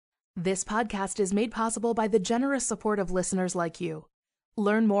This podcast is made possible by the generous support of listeners like you.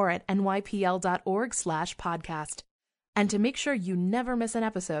 Learn more at nypl.org/podcast. And to make sure you never miss an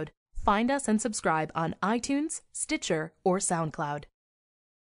episode, find us and subscribe on iTunes, Stitcher, or SoundCloud.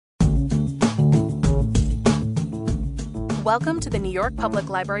 Welcome to the New York Public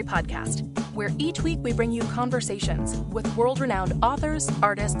Library Podcast, where each week we bring you conversations with world-renowned authors,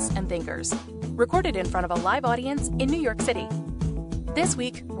 artists, and thinkers, recorded in front of a live audience in New York City. This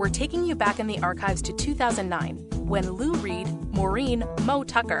week, we're taking you back in the archives to 2009, when Lou Reed, Maureen Mo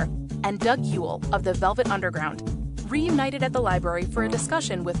Tucker, and Doug Yule of the Velvet Underground reunited at the library for a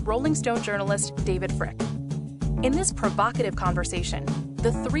discussion with Rolling Stone journalist David Fricke. In this provocative conversation,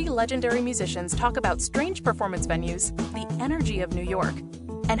 the three legendary musicians talk about strange performance venues, the energy of New York,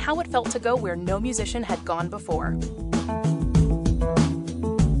 and how it felt to go where no musician had gone before.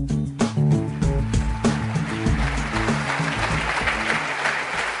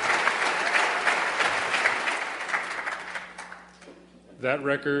 That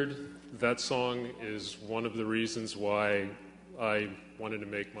record, that song is one of the reasons why I wanted to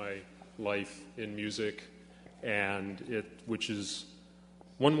make my life in music, which is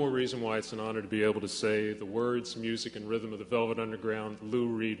one more reason why it's an honor to be able to say the words, music, and rhythm of the Velvet Underground, Lou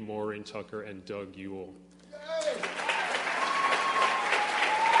Reed, Maureen Tucker, and Doug Yule.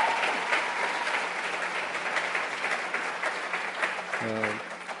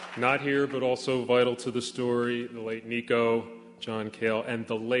 Not here, but also vital to the story, the late Nico, John Cale, and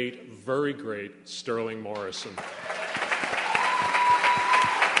the late, very great Sterling Morrison.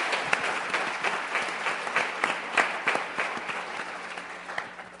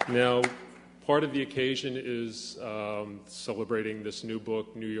 Now, part of the occasion is celebrating this new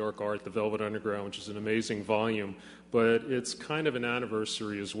book, New York Art, The Velvet Underground, which is an amazing volume, but it's kind of an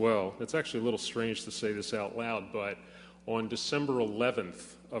anniversary as well. It's actually a little strange to say this out loud, but on December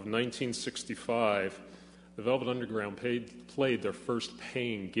 11th of 1965, the Velvet Underground played their first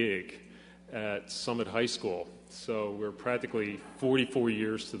paying gig at Summit High School. So we're practically 44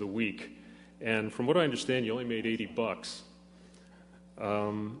 years to the week. And from what I understand, you only made $80.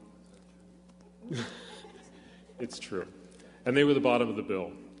 It's true. And they were the bottom of the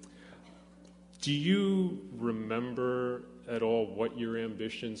bill. Do you remember at all what your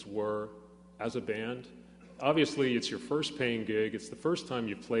ambitions were as a band? Obviously, it's your first paying gig. It's the first time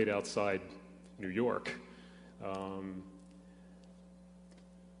you played outside New York.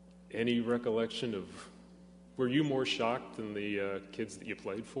 Any recollection of, were you more shocked than the kids that you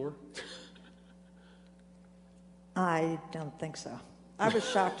played for? I don't think so. I was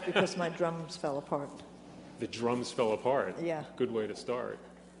shocked because my drums fell apart. The drums fell apart? Yeah. Good way to start.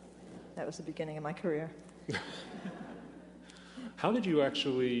 That was the beginning of my career. How did you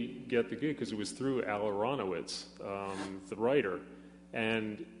actually get the gig? Because it was through Al Aronowitz, the writer,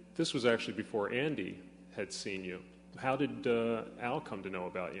 and this was actually before Andy had seen you. How did Al come to know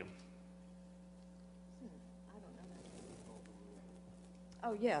about you? I don't know.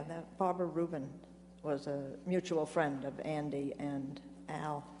 Oh, yeah, that Barbara Rubin was a mutual friend of Andy and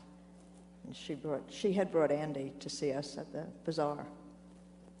Al. And she had brought Andy to see us at the Bazaar.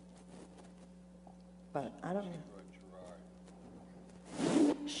 But I don't know.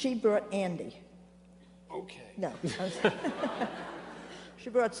 She brought Andy. Okay. No. She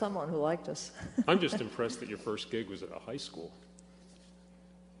brought someone who liked us. I'm just impressed that your first gig was at a high school.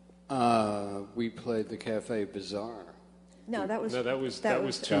 We played the Cafe Bazaar. No, that was 2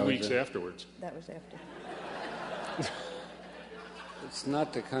 weeks afterwards. That was after. It's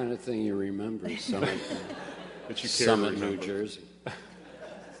not the kind of thing you remember. Summit, that you care Summit, to New remember. Jersey.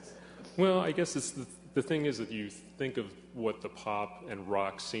 Well, I guess it's the thing is that you think of what the pop and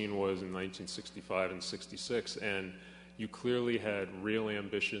rock scene was in 1965 and 66, and you clearly had real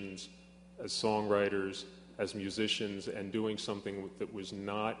ambitions as songwriters, as musicians, and doing something that was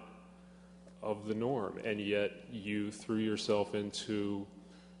not of the norm, and yet you threw yourself into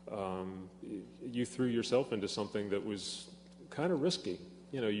something that was kind of risky.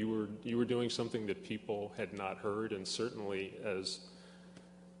 You know, you were doing something that people had not heard, and certainly, as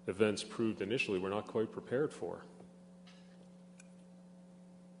events proved initially, were not quite prepared for.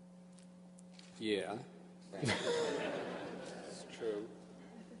 Yeah. It's true.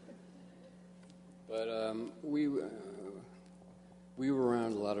 But we were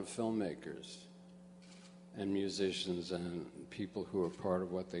around a lot of filmmakers and musicians and people who were part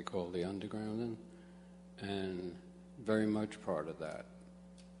of what they call the underground, and very much part of that.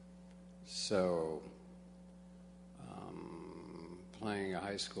 So playing a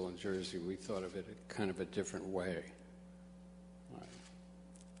high school in Jersey, we thought of it kind of a different way. Right.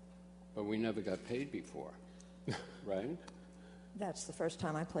 But we never got paid before, right? That's the first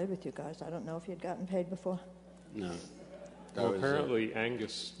time I played with you guys. I don't know if you'd gotten paid before. No. Well, apparently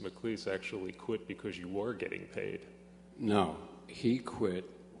Angus MacLeese actually quit because you were getting paid. No, he quit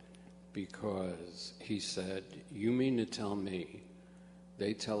because he said, "You mean to tell me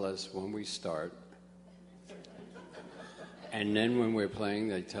they tell us when we start, and then when we're playing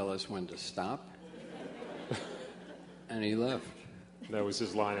they tell us when to stop?" And he left. That was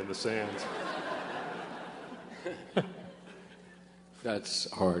his line in the sand. That's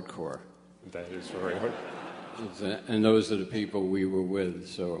hardcore. That is very hard. And those are the people we were with,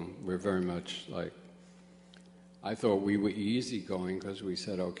 so we're very much like, I thought we were easygoing because we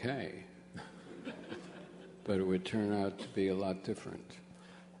said okay, but it would turn out to be a lot different.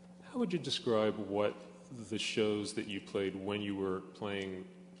 How would you describe what the shows that you played when you were playing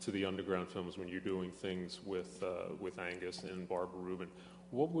to the underground films, when you're doing things with Angus and Barbara Rubin,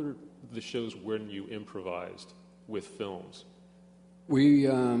 what were the shows when you improvised with films? We,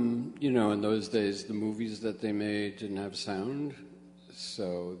 in those days, the movies that they made didn't have sound,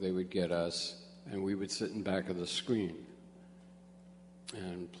 so they would get us, and we would sit in back of the screen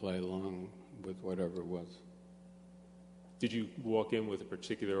and play along with whatever it was. Did you walk in with a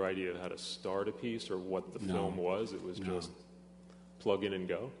particular idea of how to start a piece or what the film was? It was just plug in and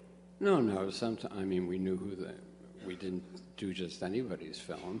go? No. We knew we didn't do just anybody's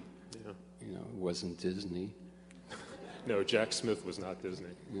film. Yeah. It wasn't Disney. No, Jack Smith was not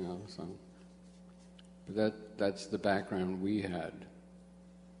Disney. But that's the background we had.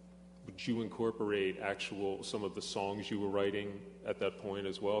 Would you incorporate some of the songs you were writing at that point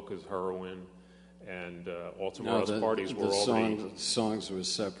as well? Because Heroin and All Tomorrow's Parties were the songs were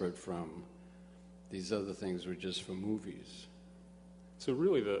separate from these other things, were just for movies. So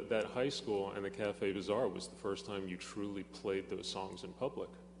really, that high school and the Cafe Bazaar was the first time you truly played those songs in public.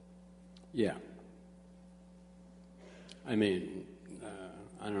 Yeah. I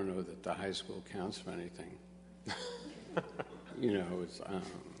don't know that the high school counts for anything.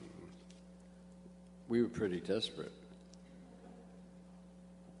 We were pretty desperate.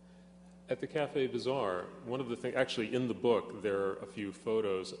 At the Cafe Bazaar, one of the things, actually in the book, there are a few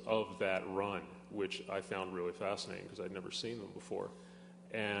photos of that run, which I found really fascinating because I'd never seen them before.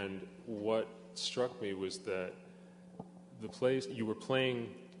 And what struck me was that the place, you were playing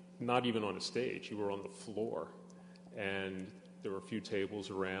not even on a stage, you were on the floor. And there were a few tables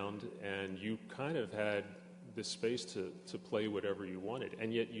around, and you kind of had this space to play whatever you wanted,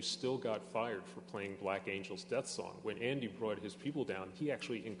 and yet you still got fired for playing Black Angel's Death Song. When Andy brought his people down, he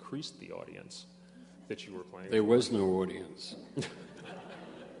actually increased the audience that you were playing. There was no audience.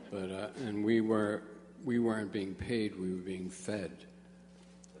 But and we weren't being paid, we were being fed.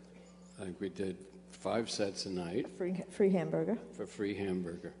 Like we did 5 sets a night. Free hamburger. For free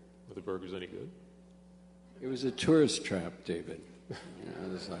hamburger. Were the burgers any good? It was a tourist trap, David.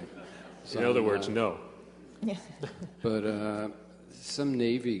 It was like in other words, no. Yeah. But some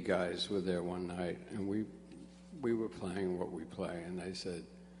Navy guys were there one night, and we were playing what we play, and they said,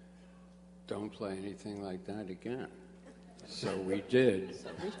 "Don't play anything like that again." So we did,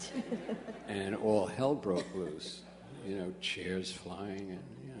 and all hell broke loose. Chairs flying, and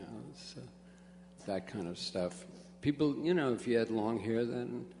that kind of stuff. People, if you had long hair,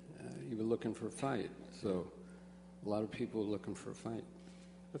 then you were looking for a fight. So a lot of people were looking for a fight.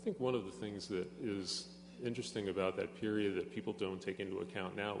 I think one of the things that is interesting about that period that people don't take into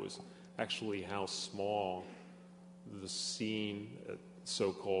account now is actually how small the scene,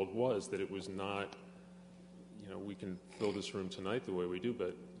 so-called, was, that it was not, we can fill this room tonight the way we do,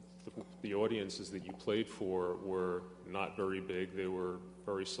 but the audiences that you played for were not very big. They were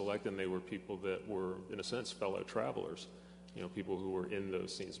very select, and they were people that were, in a sense, fellow travelers, people who were in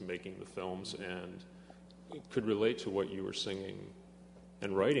those scenes making the films and could relate to what you were singing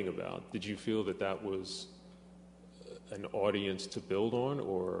and writing about. Did you feel that that was an audience to build on,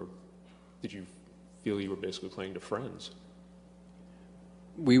 or did you feel you were basically playing to friends?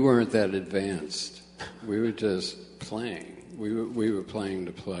 We weren't that advanced. We were just playing. We were playing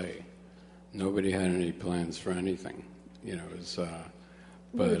to play. Nobody had any plans for anything. It was.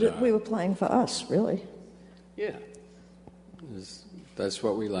 We were playing for us, really. Yeah. That's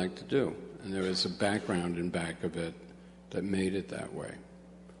what we like to do. And there was a background in back of it that made it that way.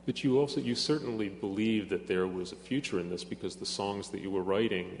 But you certainly believed that there was a future in this, because the songs that you were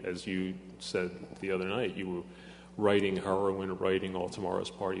writing, as you said the other night, you were writing Heroin, writing All Tomorrow's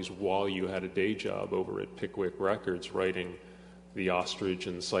Parties while you had a day job over at Pickwick Records writing The Ostrich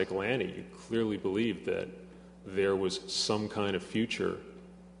and Cycle Annie. You clearly believed that there was some kind of future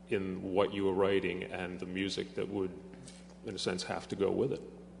in what you were writing and the music that would, in a sense, have to go with it.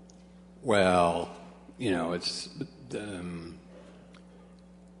 Well, it's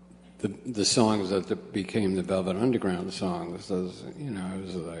the songs that became the Velvet Underground songs, those, I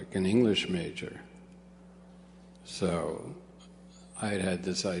was like an English major. So I had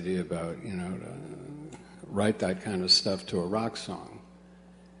this idea about, to write that kind of stuff to a rock song.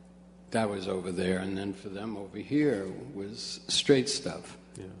 That was over there, and then for them over here was straight stuff.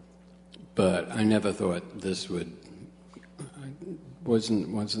 Yeah. But I never thought this would. I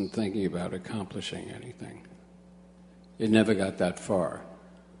wasn't thinking about accomplishing anything. It never got that far.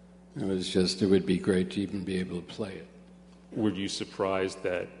 It was just, it would be great to even be able to play it. Were you surprised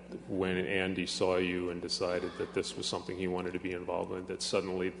that when Andy saw you and decided that this was something he wanted to be involved in, that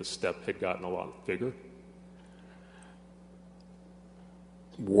suddenly the step had gotten a lot bigger?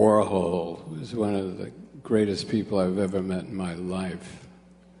 Warhol was one of the greatest people I've ever met in my life.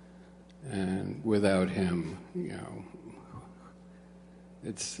 And without him,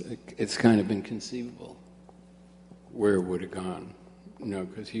 it's kind of inconceivable where it would have gone,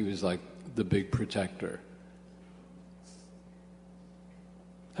 because he was like the big protector.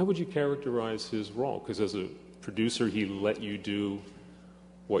 How would you characterize his role? Because as a producer, he let you do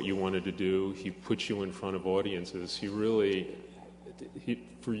what you wanted to do. He put you in front of audiences.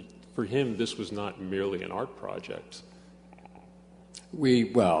 For him, this was not merely an art project. We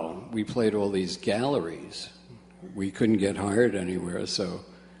played all these galleries. We couldn't get hired anywhere, so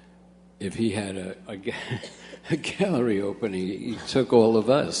if he had a gallery opening, he took all of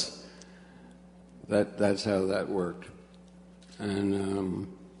us. That's how that worked. And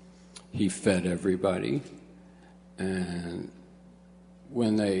he fed everybody. And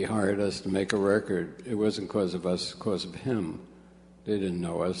when they hired us to make a record, it wasn't because of us, because of him. They didn't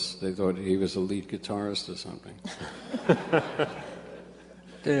know us. They thought he was a lead guitarist or something.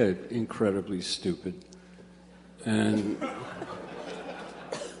 They're incredibly stupid. And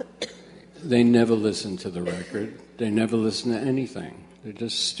they never listen to the record. They never listen to anything. They're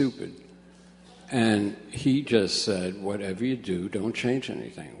just stupid. And he just said, whatever you do, don't change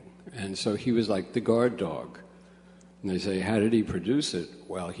anything. And so he was like the guard dog. And they say, how did he produce it?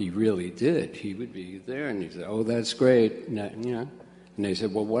 Well, he really did. He would be there, and he'd say, oh, that's great. And they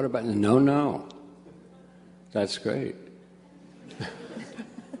said, well, what about... No. That's great.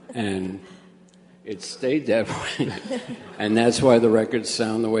 And it stayed that way. And that's why the records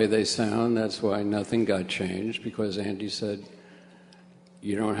sound the way they sound. That's why nothing got changed, because Andy said,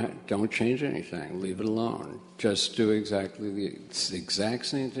 don't change anything. Leave it alone. Just do exactly the exact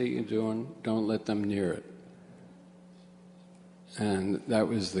same thing you're doing. Don't let them near it. And that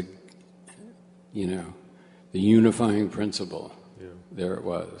was the unifying principle. Yeah. There it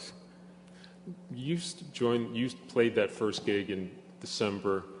was. You played that first gig in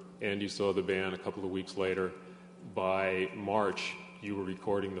December. Andy saw the band a couple of weeks later. By March, you were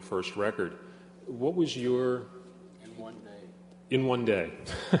recording the first record. What was your... In one day.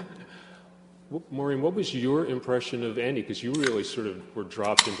 Maureen, what was your impression of Andy? Because you really sort of were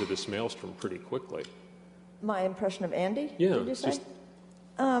dropped into this maelstrom pretty quickly. My impression of Andy, yeah, did you say?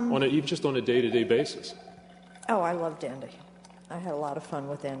 Even just on a day-to-day basis. Oh, I loved Andy. I had a lot of fun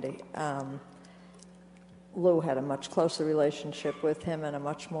with Andy. Lou had a much closer relationship with him and a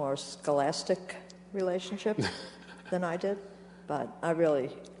much more scholastic relationship than I did. But I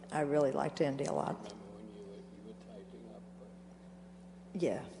really liked Andy a lot.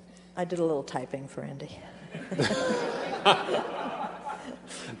 Yeah, I did a little typing for Andy.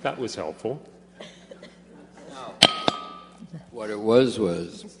 That was helpful. What it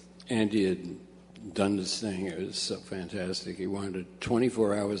was Andy had done this thing. It was so fantastic. He wanted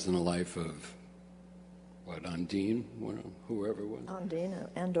 24 hours in the life of, Undine? Whoever it was. Undine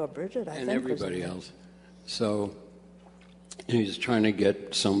and/or Bridget, I think. And everybody else. So he was trying to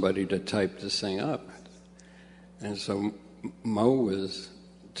get somebody to type this thing up. And so Mo was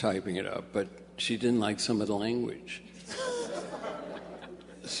typing it up, but she didn't like some of the language.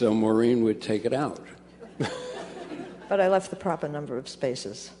 So Maureen would take it out. But I left the proper number of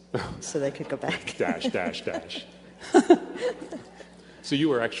spaces so they could go back. Dash, dash, dash. So you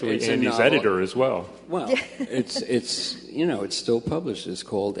were actually It's Andy's editor as well. Well, Yeah. it's still published. It's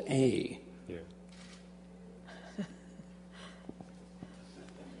called A. Yeah.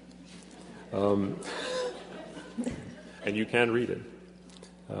 And you can read it.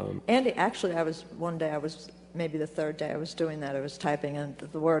 Andy, actually, maybe the third day I was doing that, I was typing, and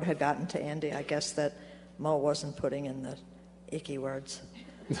the word had gotten to Andy, I guess, that Mo wasn't putting in the icky words.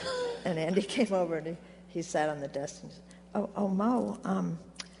 And Andy came over and he sat on the desk and he said, oh, Mo,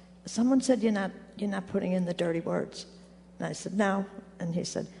 someone said you're not putting in the dirty words. And I said, no. And he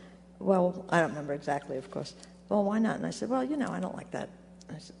said, well, I don't remember exactly, of course. Well, why not? And I said, well, I don't like that.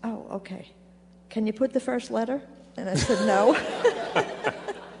 And I said, oh, okay. Can you put the first letter? And I said, no.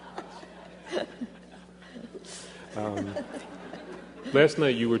 Last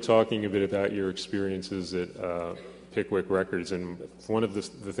night you were talking a bit about your experiences at Pickwick Records, and one of the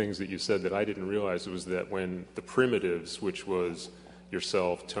things that you said that I didn't realize was that when the Primitives, which was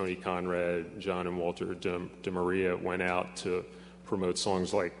yourself, Tony Conrad, John and Walter de Maria, went out to promote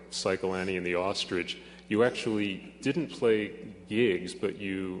songs like Cycle Annie and the Ostrich, you actually didn't play gigs, but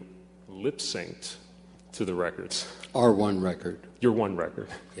you lip-synced to the records. Our one record. Your one record.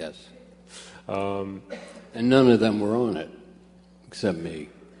 Yes. And none of them were on it, except me.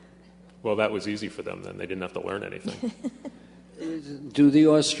 Well, that was easy for them then. They didn't have to learn anything. Do the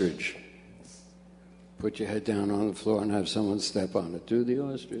ostrich. Put your head down on the floor and have someone step on it. Do the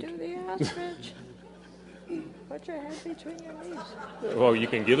ostrich. Do the ostrich. Put your head between your knees. Well, you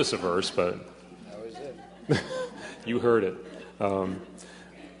can give us a verse, but... That was it. You heard it.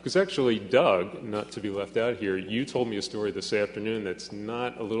 Because actually, Doug, not to be left out here, you told me a story this afternoon that's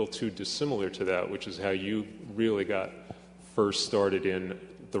not a little too dissimilar to that, which is how you really got first started in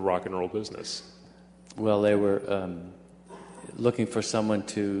the rock and roll business. Well, they were looking for someone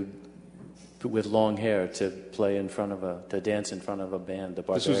with long hair to play to dance in front of a band. The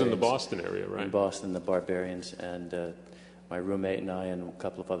Barbarians. This was in the Boston area, right? In Boston, the Barbarians, and my roommate and I and a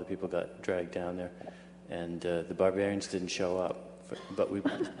couple of other people got dragged down there, and the Barbarians didn't show up. But we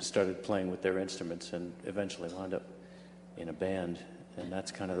started playing with their instruments and eventually wound up in a band, and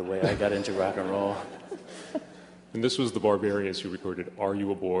that's kind of the way I got into rock and roll. And this was the Barbarians who recorded Are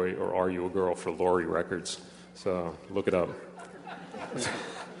You a Boy or Are You a Girl for Laurie Records. So look it up.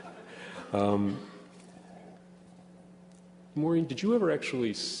 Maureen, did you ever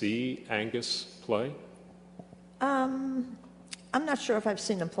actually see Angus play? I'm not sure if I've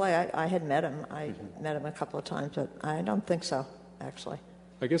seen him play. I had met him. I met him a couple of times, but I don't think so, actually.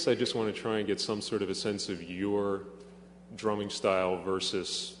 I guess I just want to try and get some sort of a sense of your drumming style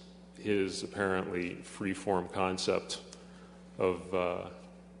versus his apparently free-form concept of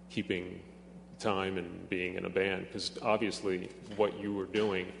keeping time and being in a band. Because obviously what you were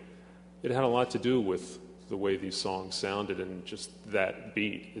doing, it had a lot to do with the way these songs sounded and just that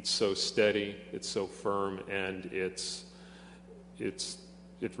beat. It's so steady, it's so firm, and it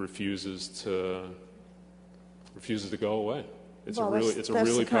refuses to go away. It's a really that's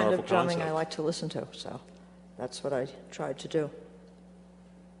powerful the kind of drumming concept. I like to listen to, so that's what I tried to do.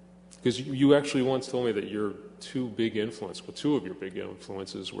 Because you actually once told me that your two of your big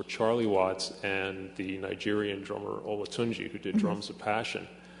influences were Charlie Watts and the Nigerian drummer Olatunji, who did Drums of Passion.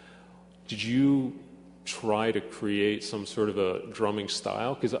 Did you try to create some sort of a drumming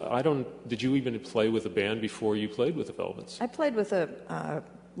style? Because did you even play with a band before you played with the Velvets? I played with a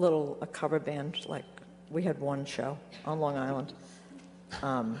cover band. Like, we had one show on Long Island.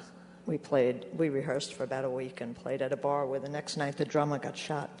 We rehearsed for about a week and played at a bar where the next night the drummer got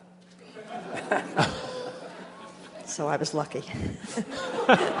shot. So I was lucky.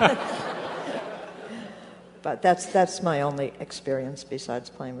 But that's my only experience besides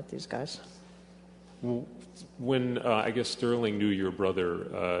playing with these guys. When I guess Sterling knew your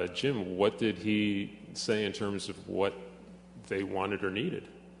brother Jim, what did he say in terms of what they wanted or needed?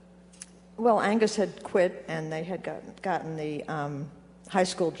 Well, Angus had quit, and they had gotten the high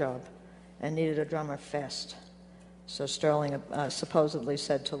school job and needed a drummer fast. So Sterling supposedly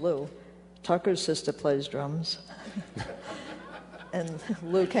said to Lou, "Tucker's sister plays drums." And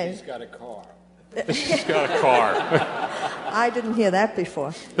Lou came. She's got a car. She's got a car. I didn't hear that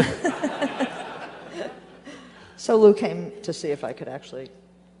before. So Lou came to see if I could actually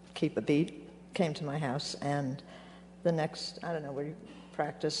keep a beat, came to my house, and the next, I don't know, we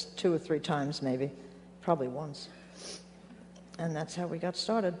practiced 2 or 3 times maybe, probably once. And that's how we got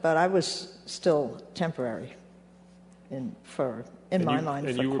started. But I was still temporary in my mind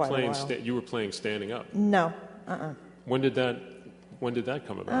for quite a while. You were playing standing up? No, When did that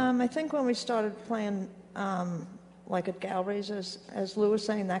come about? I think when we started playing, like at galleries, as Lou was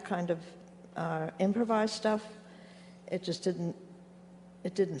saying, that kind of improvised stuff, it just didn't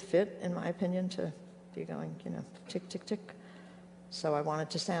fit, in my opinion, to be going, tick, tick, tick. So I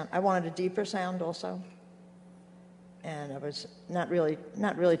wanted a deeper sound also. And I was not really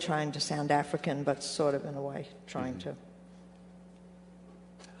trying to sound African, but sort of in a way trying to.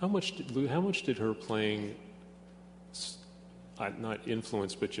 How much did her playing not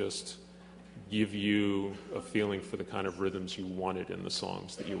influence, but just give you a feeling for the kind of rhythms you wanted in the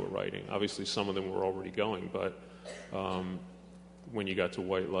songs that you were writing? Obviously, some of them were already going, but when you got to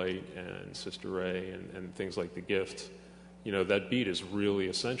White Light and Sister Ray and things like The Gift, that beat is really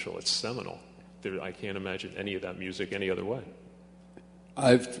essential. It's seminal. I can't imagine any of that music any other way.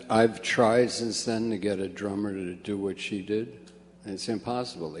 I've tried since then to get a drummer to do what she did, and it's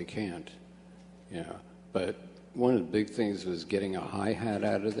impossible. They can't, But one of the big things was getting a hi-hat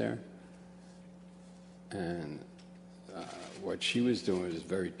out of there. And what she was doing was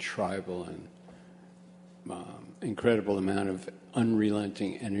very tribal and incredible amount of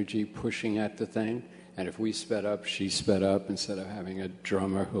unrelenting energy pushing at the thing. And if we sped up, she sped up, instead of having a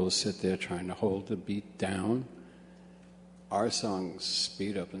drummer who'll sit there trying to hold the beat down. Our songs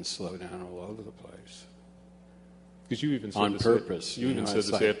speed up and slow down all over the place. Because you even said on this, purpose. You even said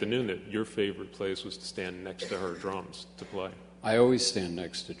this like, afternoon that your favorite place was to stand next to her drums to play. I always stand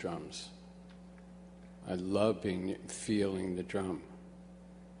next to drums. I love feeling the drum.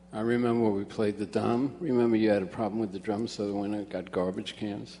 I remember when we played the drum. Remember you had a problem with the drum, so the winner got garbage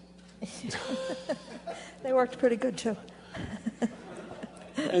cans? They worked pretty good, too.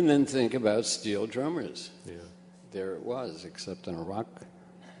 And then think about steel drummers. Yeah. There it was, except in a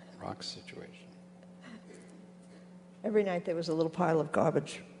rock situation. Every night there was a little pile of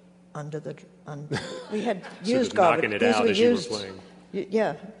garbage under the. We had Sort used of garbage. knocking it These out were as you were used, playing.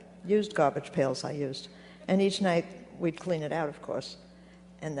 Yeah, used garbage pails I used. And each night we'd clean it out, of course.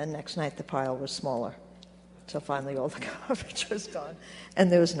 And then next night the pile was smaller. So finally all the garbage was gone.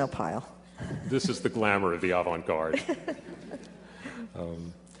 And there was no pile. This is the glamour of the avant-garde.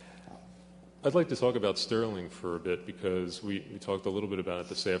 I'd like to talk about Sterling for a bit, because we talked a little bit about it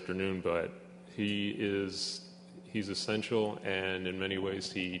this afternoon, but he's essential, and in many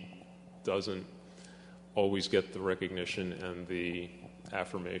ways he doesn't always get the recognition and the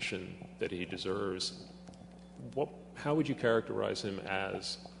affirmation that he deserves. How would you characterize him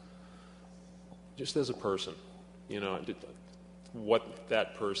as, just as a person? You know, what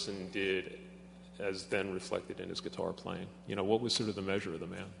that person did as then reflected in his guitar playing. You know, what was sort of the measure of the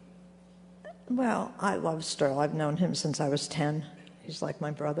man? Well, I love Sterl. I've known him since I was 10. He's like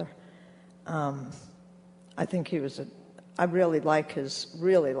my brother. I think he was I really like his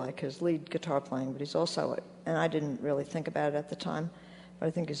lead guitar playing, but he's also, and I didn't really think about it at the time, but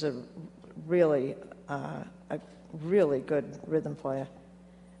I think he's a really good rhythm player.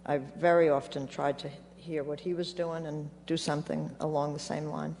 I very often tried to hear what he was doing and do something along the same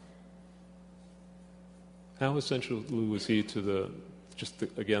line. How essential was he to the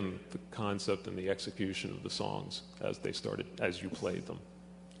concept and the execution of the songs as you played them?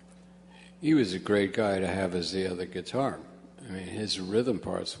 He was a great guy to have as the other guitar. I mean, his rhythm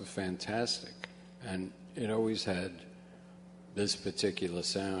parts were fantastic. And it always had this particular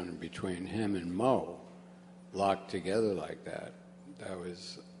sound between him and Mo locked together like that. That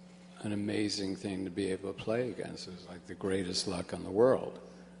was an amazing thing to be able to play against. It was like the greatest luck in the world,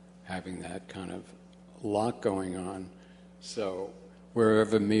 having that kind of lock going on. So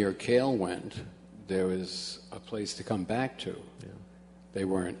wherever me or Cale went, there was a place to come back to. Yeah. They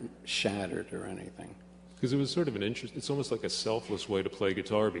weren't shattered or anything. Because it was sort of it's almost like a selfless way to play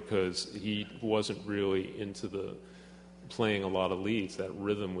guitar, because he wasn't really into the playing a lot of leads. That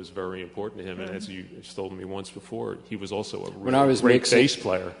rhythm was very important to him, and as you told me once before, he was also a great bass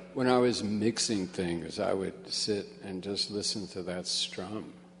player. When I was mixing things, I would sit and just listen to that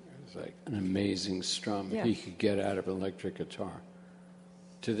strum. It was like an amazing strum he could get out of an electric guitar.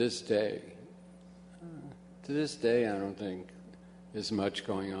 To this day, I don't think there's much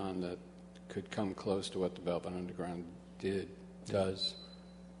going on that could come close to what the Velvet Underground is.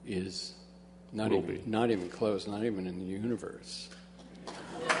 Not even close, not even in the universe.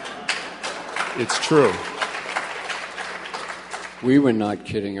 It's true. We were not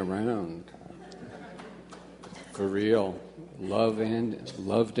kidding around. For real. Loved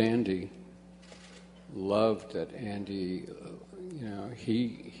Andy. Loved that Andy,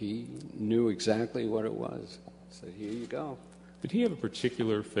 he knew exactly what it was. Said, here you go. Did he have a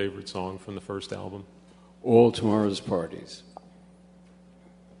particular favorite song from the first album? All Tomorrow's Parties.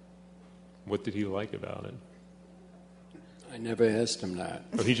 What did he like about it? I never asked him that.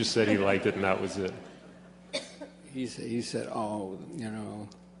 Oh, he just said he liked it and that was it. He said, some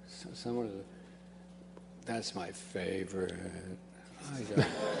of the, that's my favorite.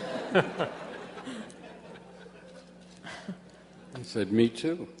 I said, me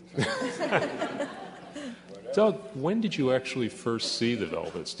too. Doug, when did you actually first see the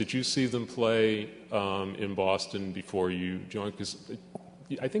Velvets? Did you see them play in Boston before you joined? Because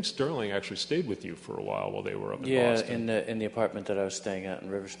I think Sterling actually stayed with you for a while they were up in Boston. Yeah, in the apartment that I was staying at in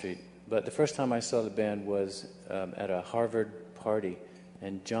River Street. But the first time I saw the band was at a Harvard party,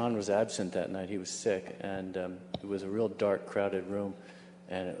 and John was absent that night. He was sick, and it was a real dark, crowded room,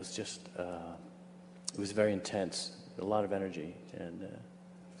 and it was just, it was very intense, a lot of energy, and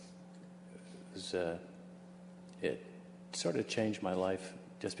it sort of changed my life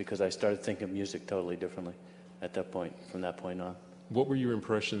just because I started thinking of music totally differently at that point, from that point on. What were your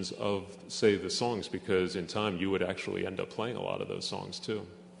impressions of, say, the songs? Because in time you would actually end up playing a lot of those songs too.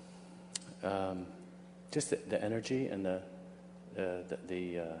 Just the energy and the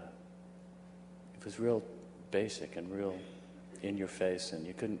it was real basic and real in your face, and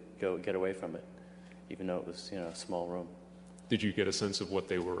you couldn't get away from it, even though it was a small room. Did you get a sense of what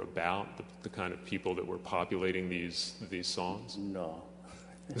they were about, the kind of people that were populating these songs? No,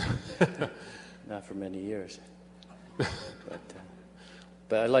 not for many years.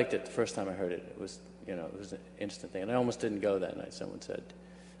 But I liked it the first time I heard it. It was an instant thing, and I almost didn't go that night. Someone said,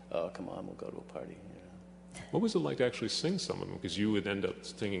 "Oh, come on, we'll go to a party." What was it like to actually sing some of them? Because you would end up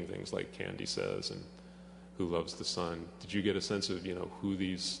singing things like Candy Says and Who Loves the Sun. Did you get a sense of, who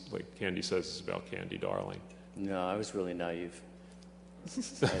these, like Candy Says is about Candy Darling? No, I was really naive.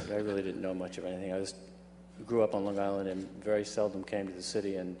 I really didn't know much of anything. I grew up on Long Island and very seldom came to the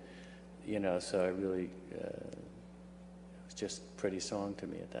city, and so I really it was just a pretty song to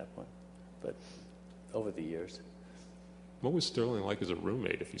me at that point. But over the years, what was Sterling like as a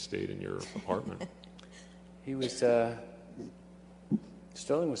roommate if you stayed in your apartment? He was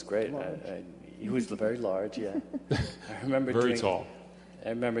Sterling was great. He was very large. Yeah, I remember very tall. I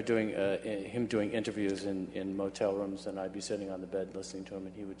remember doing him doing interviews in motel rooms, and I'd be sitting on the bed listening to him,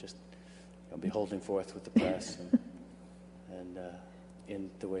 and he would just be holding forth with the press and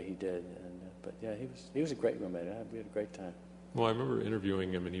in the way he did. But yeah, he was a great roommate. We had a great time. Well, I remember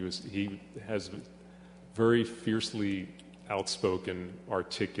interviewing him, and he has very fiercely outspoken,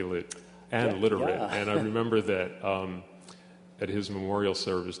 articulate, and literate. Yeah. And I remember that at his memorial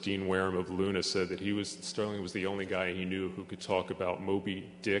service, Dean Wareham of Luna said that Sterling was the only guy he knew who could talk about Moby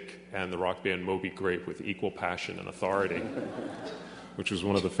Dick and the rock band Moby Grape with equal passion and authority, which was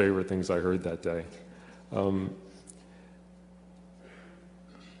one of the favorite things I heard that day.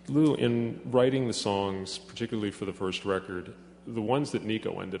 Lou, in writing the songs, particularly for the first record, the ones that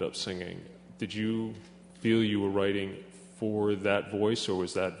Nico ended up singing, did you feel you were writing for that voice, or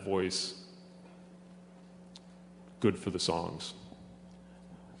was that voice good for the songs?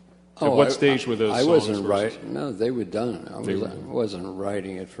 At what stage were those songs? I wasn't writing. No, they were done. I wasn't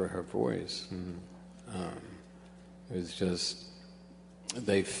writing it for her voice. Mm-hmm. It was just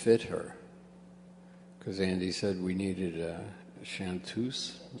they fit her. Because Andy said we needed a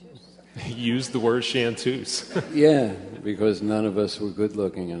chanteuse. He used the word chanteuse. Yeah, because none of us were good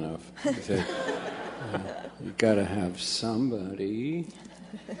looking enough. He said, you got to have somebody.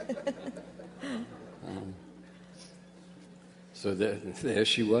 So there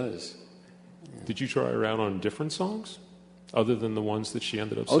she was. Did you try her out on different songs, other than the ones that she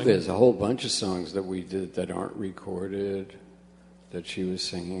ended up singing? Oh, there's a whole bunch of songs that we did that aren't recorded, that she was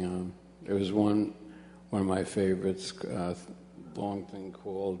singing on. There was one of my favorites, long thing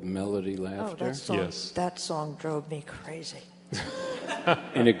called Melody Laughter. Oh, that song drove me crazy.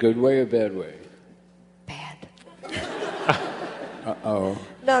 In a good way or bad way? Bad. Uh-oh.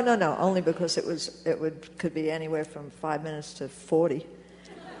 No. Only because could be anywhere from 5 minutes to 40,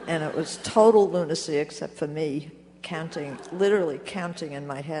 and it was total lunacy, except for me literally counting in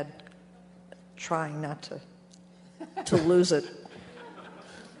my head, trying not to lose it.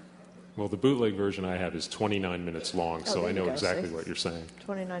 Well, the bootleg version I have is 29 minutes long, so I know exactly what you're saying.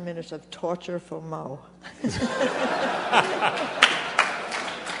 29 minutes of torture for Mo.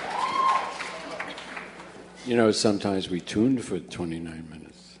 Sometimes we tuned for 29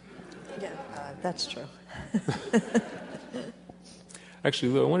 minutes. Yeah, that's true.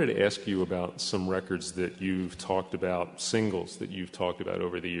 Actually, Lou, I wanted to ask you about some records that you've talked about, singles that you've talked about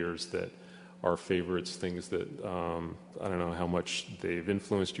over the years that are favorites, things that I don't know how much they've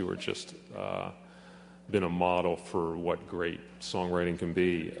influenced you or just been a model for what great songwriting can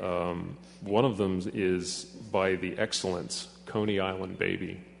be. One of them is by the Excellents, Coney Island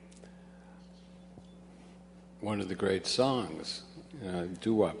Baby. One of the great songs,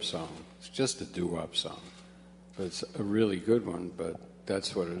 doo-wop song. It's just a doo-wop song, but it's a really good one, but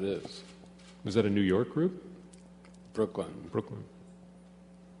that's what it is. Was that a New York group? Brooklyn.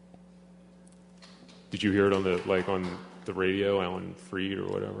 Did you hear it on the radio, Alan Freed or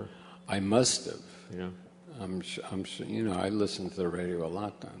whatever? I must have. Yeah. I'm sure, I listened to the radio a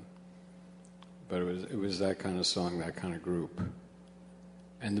lot then. But it was that kind of song, that kind of group.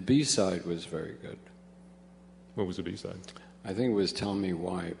 And the B-side was very good. What was the B-side? I think it was Tell Me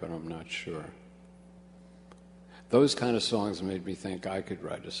Why, but I'm not sure. Those kind of songs made me think I could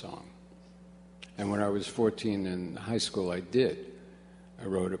write a song. And when I was 14 in high school, I did. I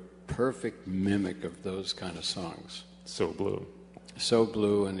wrote a perfect mimic of those kind of songs. So Blue. So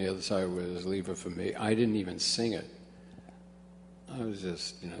Blue, and the other side was Leave It For Me. I didn't even sing it. I was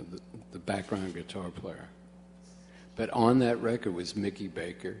just, the background guitar player. But on that record was Mickey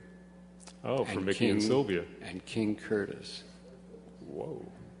Baker. Oh, from Mickey and Sylvia. And King Curtis. Whoa.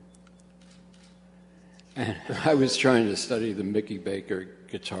 And I was trying to study the Mickey Baker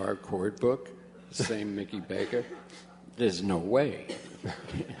guitar chord book, the same Mickey Baker. There's no way.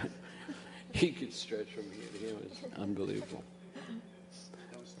 He could stretch from here to here. It was unbelievable.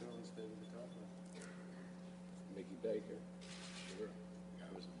 Mickey Baker. Sure.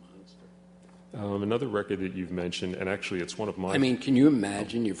 That was a monster. Another record that you've mentioned, and actually it's one of my... I mean, can you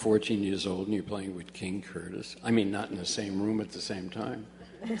imagine you're 14 years old and you're playing with King Curtis? I mean, not in the same room at the same time.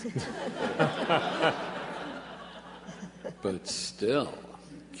 But still,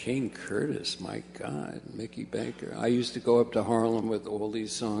 King Curtis, my God, Mickey Baker. I used to go up to Harlem with all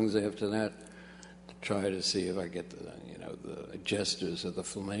these songs after that to try to see if I get the Jesters or the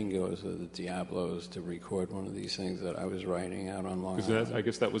Flamingos or the Diablos to record one of these things that I was writing out on Long Island. I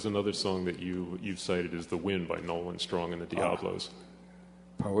guess that was another song that you've cited as The Wind by Nolan Strong and the Diablos.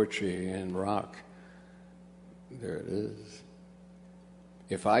 Poetry and rock. There it is.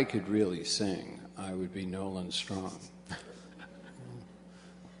 If I could really sing, I would be Nolan Strong.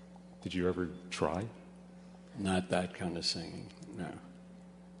 Did you ever try? Not that kind of singing, no.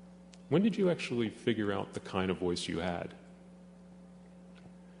 When did you actually figure out the kind of voice you had?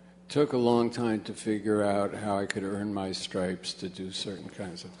 Took a long time to figure out how I could earn my stripes to do certain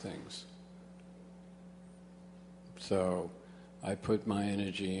kinds of things. So I put my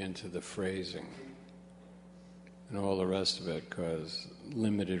energy into the phrasing and all the rest of it, because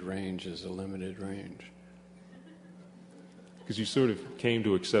limited range is a limited range. Because you sort of came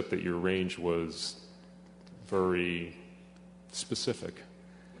to accept that your range was very specific.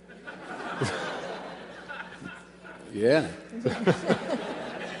 Yeah.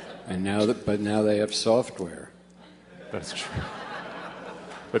 And now they have software. That's true.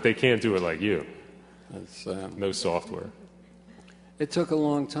 But they can't do it like you. That's, no software. It took a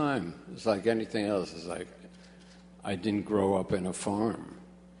long time. It's like anything else. It's like I didn't grow up in a farm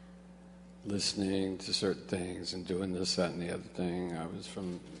listening to certain things and doing this, that, and the other thing. I was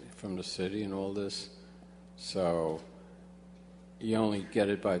from the city and all this. So you only get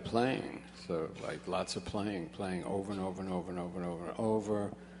it by playing. So like lots of playing over and over and over and over and over and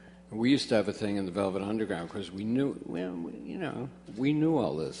over. And we used to have a thing in the Velvet Underground because we knew, we knew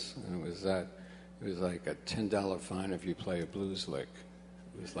all this. And it was like a $10 fine if you play a blues lick.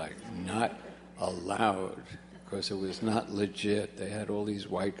 It was like not allowed because it was not legit. They had all these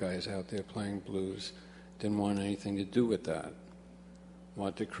white guys out there playing blues. Didn't want anything to do with that.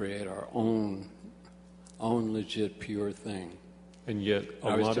 Want to create our own legit pure thing. And yet,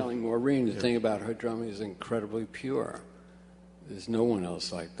 I was telling Maureen, the thing about her drumming is incredibly pure. There's no one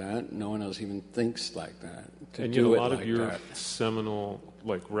else like that. No one else even thinks like that. And yet, a lot of your seminal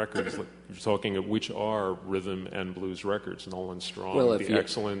records, you're talking of which are rhythm and blues records, Nolan Strong, The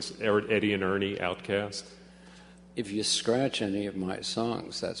Excellence, Eddie and Ernie, Outkast. If you scratch any of my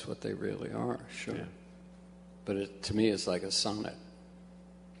songs, that's what they really are, sure. Yeah. But to me, it's like a sonnet.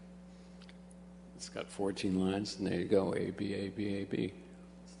 It's got 14 lines, and there you go, A, B, A, B, A, B.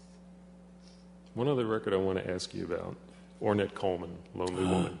 One other record I want to ask you about, Ornette Coleman, Lonely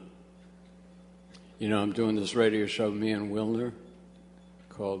Woman. I'm doing this radio show, me and Wilner,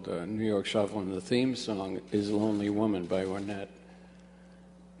 called New York Shuffle, and the theme song is Lonely Woman by Ornette.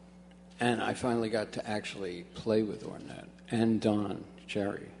 And I finally got to actually play with Ornette and Don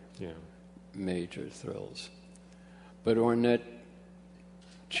Cherry. Yeah. Major thrills. But Ornette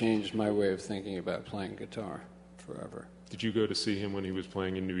changed my way of thinking about playing guitar forever. Did you go to see him when he was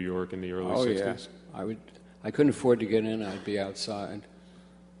playing in New York in the early 60s? Yeah. I couldn't afford to get in. I'd be outside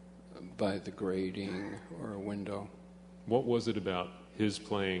by the grating or a window. What was it about his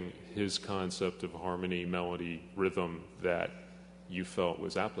playing, his concept of harmony, melody, rhythm that you felt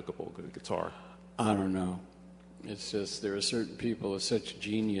was applicable to the guitar? I don't know. It's just there are certain people of such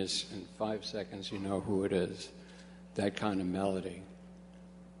genius, in 5 seconds you know who it is. That kind of melody.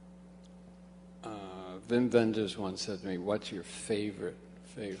 Wim Wenders once said to me, "What's your favorite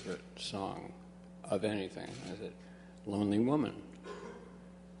song of anything?" I said, "Lonely Woman."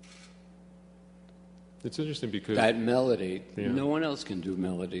 It's interesting because that melody, no one else can do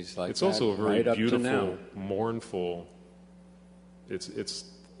melodies like that. It's also a very right beautiful, mournful.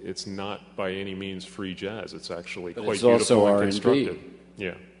 It's not by any means free jazz. It's actually quite beautiful also and R&B. constructed.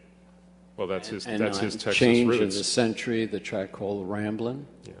 Yeah. Well, that's his Texas Change roots. of the Century, the track called Ramblin'.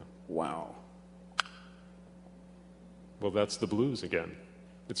 Yeah. Wow. Well, that's the blues again.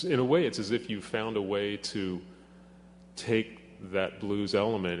 It's in a way, it's as if you found a way to take that blues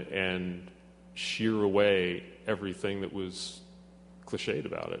element and shear away everything that was cliched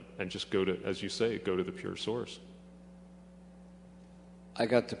about it, and just go to, as you say, go to the pure source. I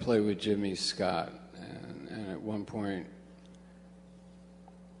got to play with Jimmy Scott, and at one point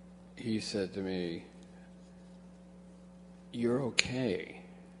he said to me, "You're okay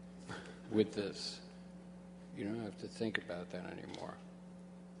with this. You don't have to think about that anymore.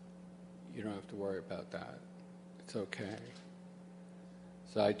 You don't have to worry about that. It's okay."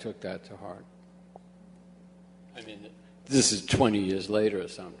 So I took that to heart. I mean, this is 20 years later or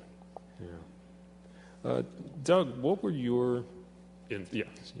something. Yeah. Doug, what were your... Yeah,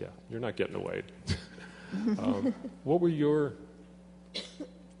 you're not getting away. What were your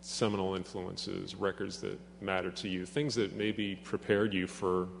seminal influences, records that mattered to you, things that maybe prepared you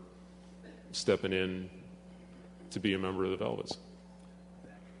for stepping in to be a member of the Velvets?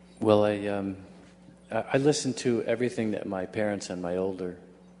 Well, I listened to everything that my parents and my older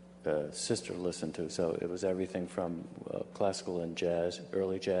sister listened to. So it was everything from classical and jazz,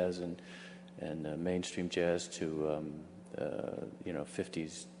 early jazz and mainstream jazz to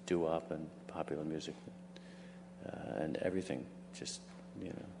 50s doo-wop and popular music, and everything, just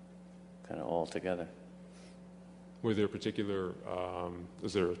kind of all together. Were there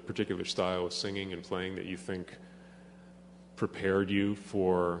is there a particular style of singing and playing that you think prepared you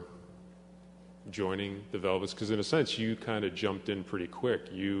for joining the Velvets? Because in a sense, you kind of jumped in pretty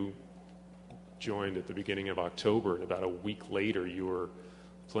quick. You joined at the beginning of October, and about a week later, you were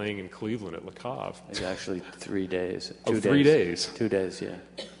playing in Cleveland at Le Cave. Actually, 3 days. 2 days. 3 days? 2 days, yeah.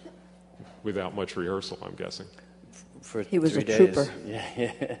 Without much rehearsal, I'm guessing. He was 3 a days. trooper.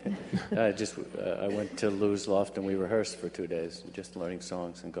 Yeah. I went to Lou's loft and we rehearsed for 2 days, just learning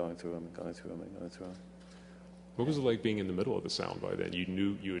songs and going through them and going through them and going through them. What was it like being in the middle of the sound by then? You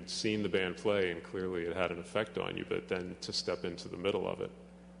knew you had seen the band play, and clearly it had an effect on you. But then to step into the middle of it,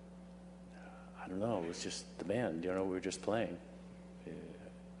 I don't know. It was just the band. We were just playing. It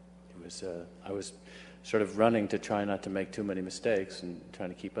was. I was sort of running to try not to make too many mistakes and trying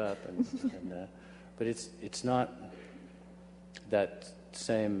to keep up. But it's not that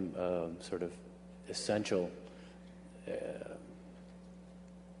same sort of essential. I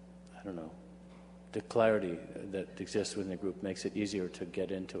don't know. The clarity that exists within the group makes it easier to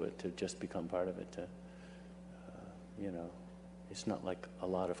get into it, to just become part of it. It's not like a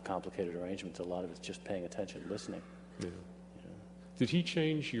lot of complicated arrangements. A lot of it's just paying attention, listening. Yeah. Did he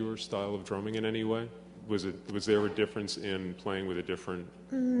change your style of drumming in any way? Was there a difference in playing with a different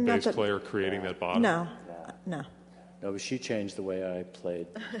bass player, creating that bottom? No. No, but she changed the way I played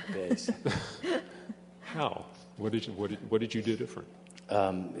bass. How? What did you do different?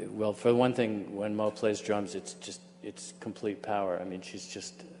 Well, for one thing, when Mo plays drums, it's complete power. I mean,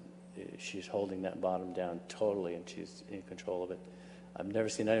 she's holding that bottom down totally, and she's in control of it. I've never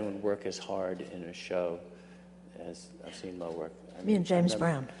seen anyone work as hard in a show as I've seen Mo work. Me and James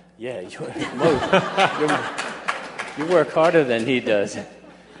Brown. Yeah, you work harder than he does.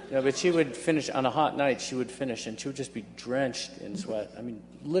 But she would finish on a hot night. She would finish, and she would just be drenched in sweat. I mean,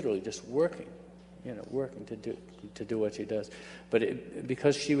 literally just working. Working to do what she does. But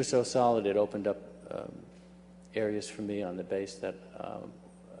because she was so solid, it opened up areas for me on the bass that,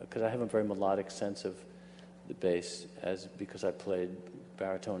 because I have a very melodic sense of the bass, because I played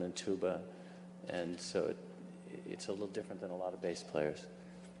baritone and tuba, and so it's a little different than a lot of bass players.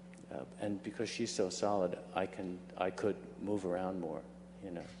 And because she's so solid, I could move around more,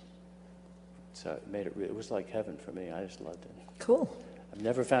 So it was like heaven for me. I just loved it. Cool. I've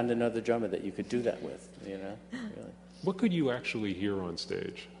never found another drummer that you could do that with, really. What could you actually hear on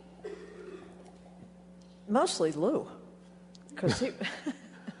stage? Mostly Lou, because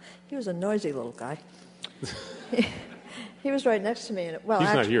he was a noisy little guy. He was right next to me.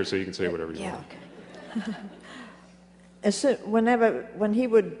 He's not here, so you can say whatever you want. Okay. When he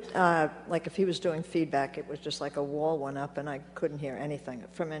would, like if he was doing feedback, it was just like a wall went up, and I couldn't hear anything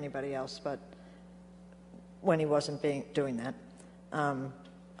from anybody else. But when he wasn't doing that.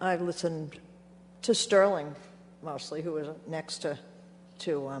 I listened to Sterling mostly, who was next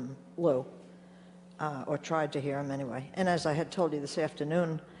to Lou, or tried to hear him anyway. And as I had told you this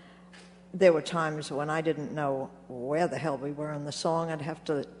afternoon, there were times when I didn't know where the hell we were in the song. I'd have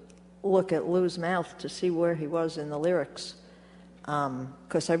to look at Lou's mouth to see where he was in the lyrics,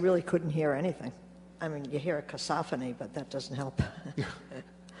 because I really couldn't hear anything. I mean, you hear a cacophony, but that doesn't help.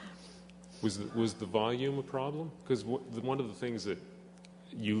 Was the volume a problem? Because one of the things that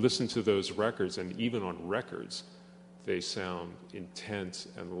you listen to those records, and even on records, they sound intense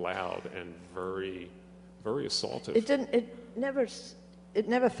and loud and very, very assaultive. It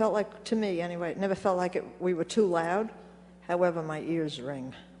never felt like, to me anyway, it never felt like we were too loud. However, my ears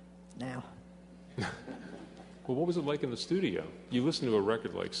ring now. Well, what was it like in the studio? You listen to a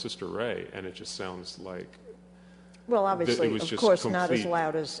record like Sister Ray, and it just sounds like Well, obviously, it was of just course, complete. not as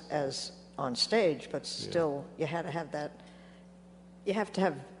loud as on stage, but still, you had to have that. You have to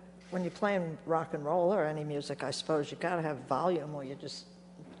have, when you're playing rock and roll or any music, I suppose, you got to have volume, or you just,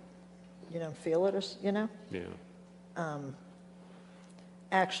 you don't feel it, or, you know? Yeah.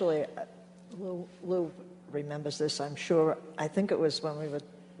 Actually, Lou remembers this, I'm sure. I think it was when we were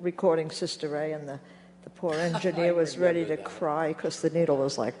recording Sister Ray, and the poor engineer was ready to cry because the needle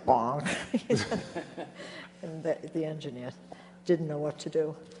was like, bong. And the engineer didn't know what to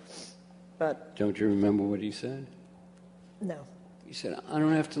do. But Don't you remember what he said? no. He said, I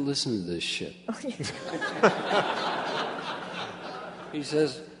don't have to listen to this shit. He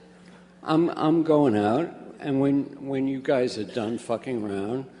says, I'm going out, and when you guys are done fucking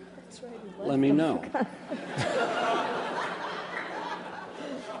around, let me know.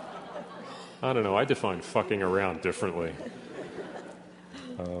 I don't know. I define fucking around differently.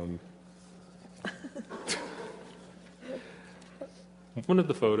 One of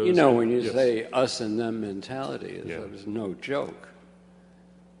the photos. You know, when you yes. say us and them mentality, Yeah. it was no joke.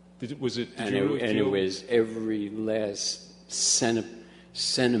 Did And you it feel- was every last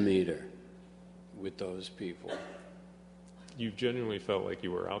centimeter with those people. You genuinely felt like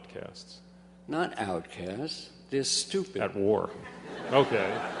you were outcasts Not outcasts. They're stupid. at war.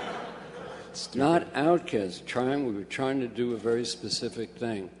 Okay. Stupid. Not outcasts. We were trying to do a very specific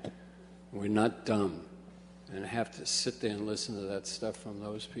thing. We're not dumb. And I have to sit there and listen to that stuff from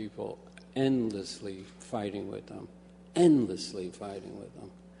those people, endlessly fighting with them. Endlessly fighting with them.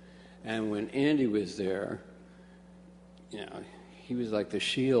 And when Andy was there, you know, he was like the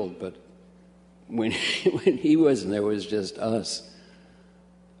shield, but when he wasn't there, it was just us.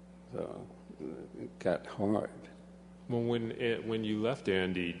 So it got hard. Well, when you left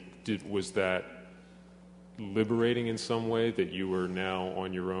Andy, was that liberating in some way that you were now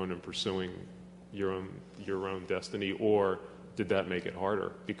on your own and pursuing your own destiny, or did that make it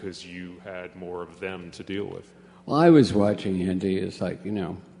harder because you had more of them to deal with? Well, I was watching Andy as like, you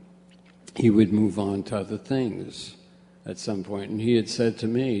know, he would move on to other things at some point, and he had said to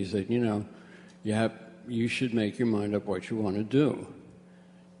me, he said, you know, you should make your mind up what you want to do.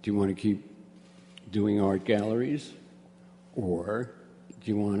 Do you want to keep doing art galleries, or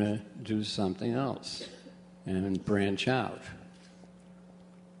do you want to do something else and branch out?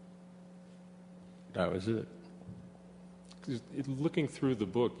 That was it. Looking through the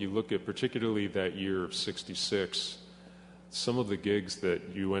book, you look at particularly that year of '66, some of the gigs that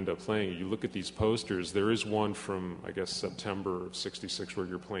you end up playing, you look at these posters, there is one from, I guess, September of '66 where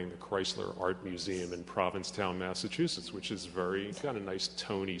you're playing the Chrysler Art Museum in Provincetown, Massachusetts, which is got a nice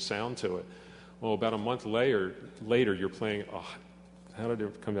tony sound to it. Well, about a month later you're playing, how did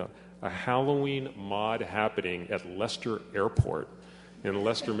it come out? A Halloween mod happening at Leicester Airport in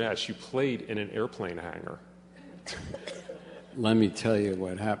Leicester, Mass. You played in an airplane hangar. Let me tell you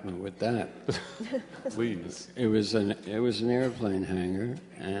what happened with that. Please. It was an airplane hangar,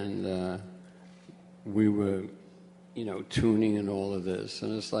 and we were, you know, tuning and all of this,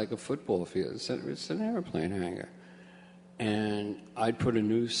 and it's like a football field. It's an airplane hangar. And I'd put a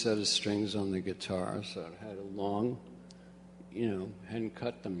new set of strings on the guitar, so it had a long, you know, hadn't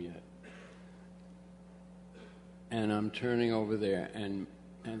cut them yet. And I'm turning over there, and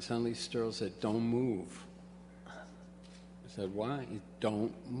suddenly Sterl said, "Don't move." I said, "Why?"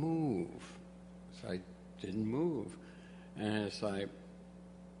 "Don't move." So I didn't move. And it's like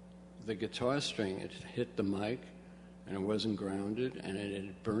the guitar string, it hit the mic, and it wasn't grounded, and it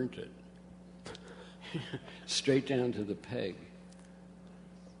had burnt it. Straight down to the peg.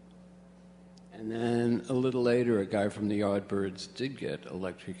 And then a little later, a guy from the Yardbirds did get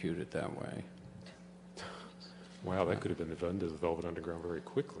electrocuted that way. Wow, that could have been the end of the Velvet Underground very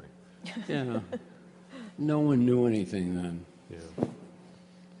quickly. Yeah. No one knew anything then. Yeah.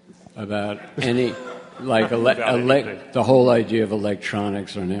 About any, like, anything. the whole idea of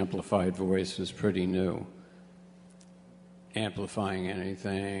electronics or an amplified voice was pretty new. Amplifying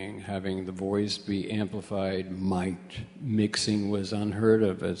anything, having the voice be amplified, mic'd, mixing was unheard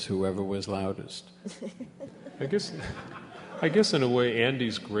of as whoever was loudest. I guess in a way,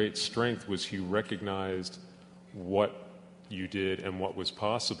 Andy's great strength was he recognized what you did and what was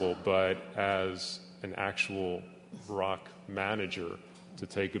possible, but as an actual rock manager to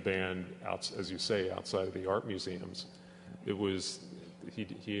take a band out, as you say, outside of the art museums, it was he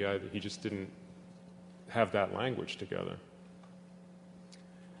just didn't have that language together.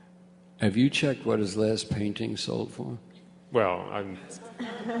 Have you checked what his last painting sold for? Well,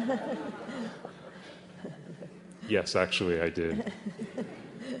 yes, actually, I did.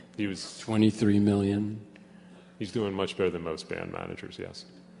 He was 23 million. He's doing much better than most band managers, yes.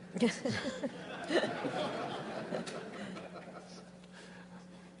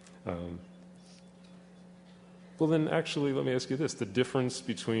 Well, then, actually, let me ask you this: the difference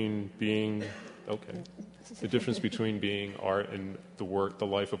between being art and the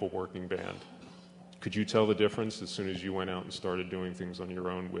life of a working band. Could you tell the difference as soon as you went out and started doing things on your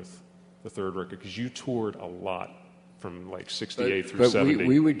own with the third record? Because you toured a lot from like 68 through 70.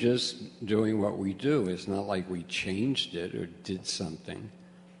 We were just doing what we do. It's not like we changed it or did something.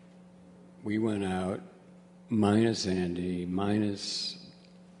 We went out, minus Andy, minus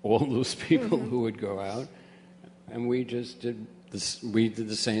all those people who would go out, and we just did this. We did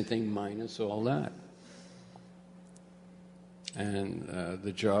the same thing minus all that. And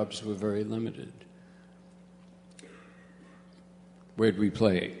the jobs were very limited. Where'd we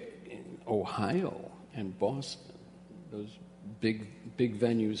play? In Ohio and Boston. Those big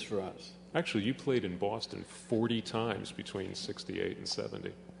venues for us. Actually, you played in Boston 40 times between 68 and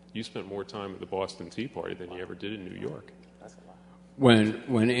 70. You spent more time at the Boston Tea Party than you ever did in New York. That's a lot.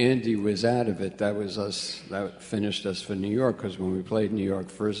 When Andy was out of it, that was us. That finished us for New York, because when we played New York,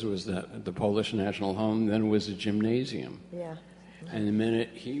 first it was the Polish National Home, then it was a gymnasium. Yeah. And the minute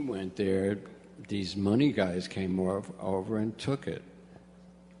he went there, these money guys came over and took it.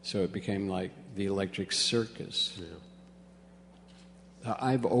 So it became like the Electric Circus. Yeah.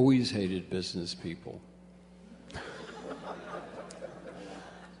 I've always hated business people.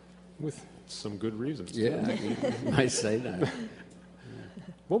 With some good reasons. Yeah, you might say that.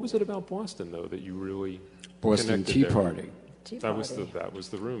 What was it about Boston, though, that you really Boston connected Tea there? Party. That was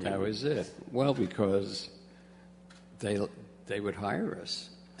the room. That was it. Well, because they would hire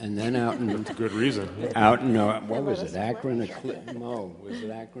us. And then out in... That's a good reason. Out in, what was it, Akron or Cleveland? Was it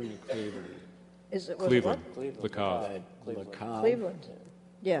Akron or Cleveland? Cleveland. Cleveland. Le Cave. Le Cave. Cleveland.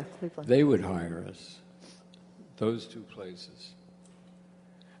 Yeah, Cleveland. They would hire us. Those two places.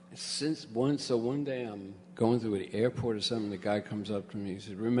 So one day I'm going through the airport or something, the guy comes up to me, he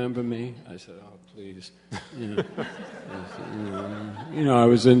said, "Remember me?" I said, "Oh, please." I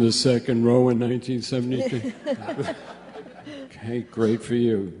was in the second row in 1972. Okay, great for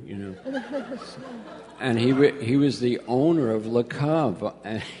you, And he was the owner of Le Cave,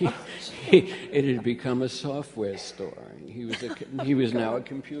 and it had become a software store. He was now a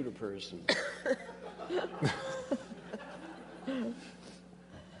computer person.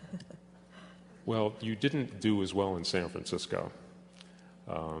 Well, you didn't do as well in San Francisco.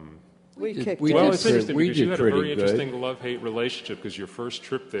 We kicked we it. Well, it's interesting we because you did had a pretty very good. interesting love-hate relationship, because your first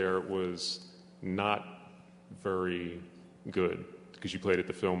trip there was not very good because you played at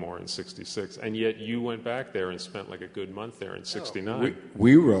the Fillmore in 66, and yet you went back there and spent like a good month there in 69.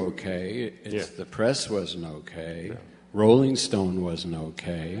 We were okay. Yeah. The press wasn't okay. Yeah. Rolling Stone wasn't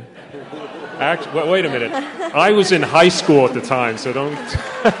okay. Well, wait a minute. I was in high school at the time, so don't...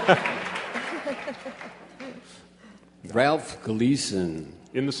 Ralph Gleason.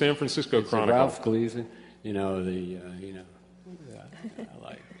 In the San Francisco Chronicle. Ralph Gleason,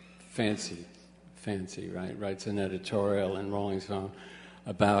 like fancy, right? Writes an editorial in Rolling Stone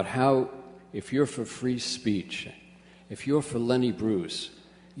about how if you're for free speech, if you're for Lenny Bruce,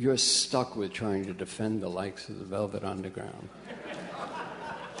 you're stuck with trying to defend the likes of the Velvet Underground.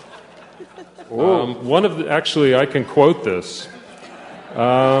 Actually, I can quote this.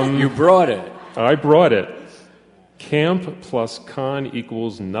 You brought it. I brought it. Camp plus con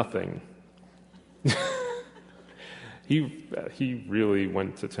equals nothing. He really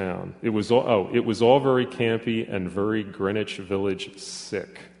went to town. It was all very campy and very Greenwich Village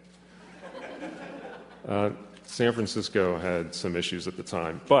sick. San Francisco had some issues at the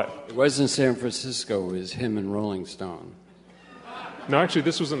time, but it wasn't San Francisco. It was him and Rolling Stone. No, actually,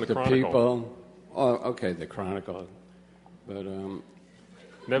 this was in the Chronicle. People. Oh, okay, the Chronicle, but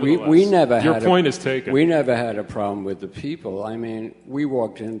nevertheless, we never your had point is taken. We never had a problem with the people. I mean, we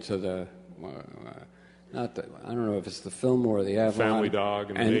walked into the I don't know if it's the Fillmore or the Avalon. Family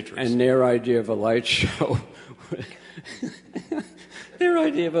Dog and the Matrix. And their idea of a light show. Their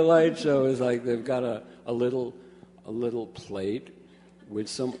idea of a light show is like they've got a little plate with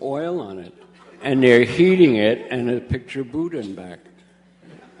some oil on it, and they're heating it, and a picture of Buddha in back.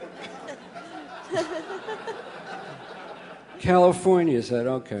 California said,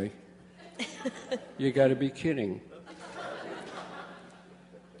 "Okay, you got to be kidding."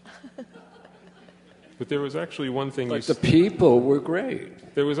 But there was actually one thing But the people were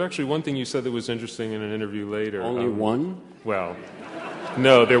great. There was actually one thing you said that was interesting in an interview later. Only one? Well,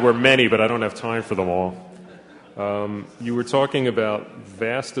 no, there were many, but I don't have time for them all. You were talking about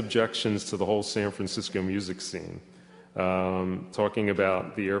vast objections to the whole San Francisco music scene, talking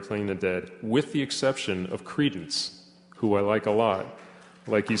about the Airplane and the Dead, with the exception of Creedence, who I like a lot.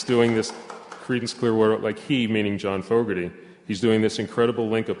 Like he's doing this Creedence Clearwater, like he, meaning John Fogerty, he's doing this incredible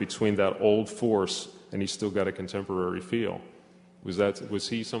link-up between that old force and he's still got a contemporary feel. Was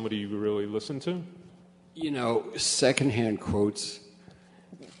he somebody you really listened to? You know, secondhand quotes,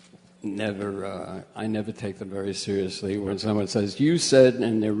 I never take them very seriously. When someone says, you said,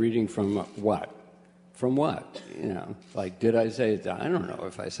 and they're reading from what? From what? You know, like, did I say it? I don't know.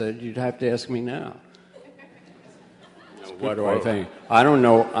 If I said it, you'd have to ask me now. What do I think? I don't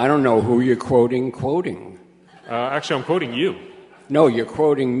know who you're quoting. Actually, I'm quoting you. No, you're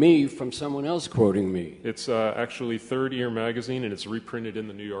quoting me from someone else quoting me. It's actually Third Year Magazine, and it's reprinted in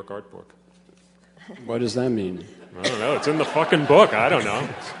the New York Art Book. What does that mean? I don't know. It's in the fucking book. I don't know.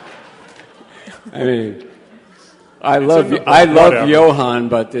 I mean, I love Johann,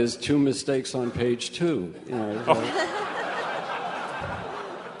 but there's 2 mistakes on page 2. You know,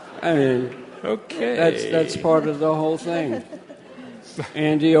 I mean, okay, that's part of the whole thing.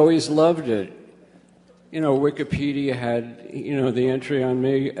 Andy always loved it. You know, Wikipedia had, you know, the entry on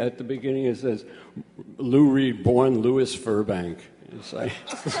me at the beginning. It says, Lou Reed, born Louis Furbank. It's like,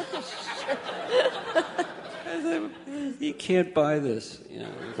 you can't buy this. You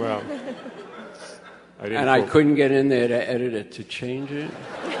know. Well, I couldn't get in there to edit it to change it.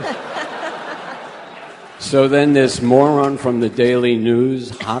 So then this moron from the Daily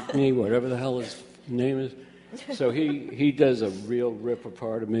News, Hockney, whatever the hell his name is, so he does a real rip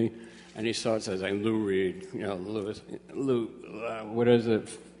apart of me. And he starts as like Lou Reed, you know, what is it?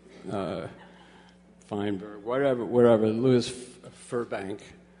 Feinberg, whatever, Louis Furbank.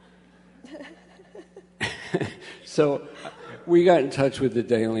 So we got in touch with the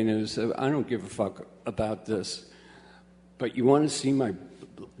Daily News. Said, I don't give a fuck about this, but you want to see my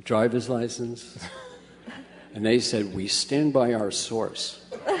driver's license? And they said, we stand by our source.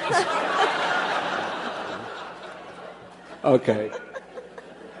 Okay.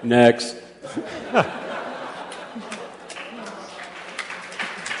 Next.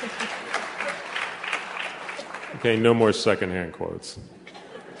 Okay, no more secondhand quotes.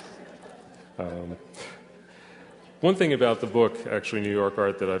 One thing about the book, actually, New York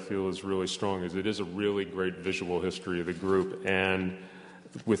Art, that I feel is really strong is it is a really great visual history of the group. And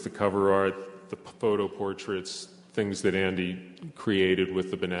with the cover art, the photo portraits, things that Andy created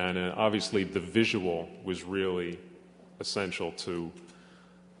with the banana, obviously the visual was really essential to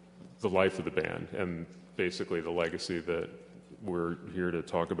the life of the band and basically the legacy that we're here to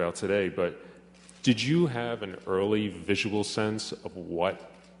talk about today. But did you have an early visual sense of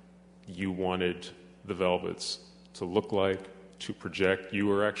what you wanted the Velvets to look like, to project? You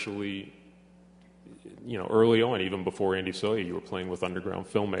were actually, you know, early on, even before Andy saw you, you were playing with underground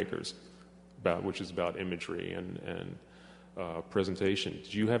filmmakers, which is about imagery and presentation.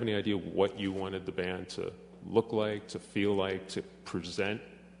 Did you have any idea what you wanted the band to look like, to feel like, to present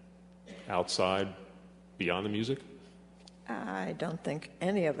outside, beyond the music? I don't think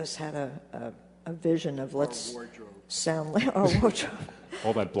any of us had a vision of let's sound like our wardrobe.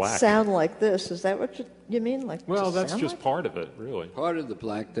 All that black. Sound like this. Is that what you mean? Like, well, that's just like part of it, really. Part of the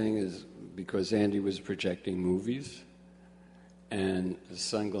black thing is because Andy was projecting movies, and the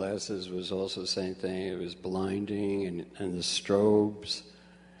sunglasses was also the same thing. It was blinding, and the strobes.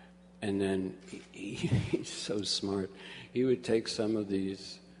 And then he's so smart. He would take some of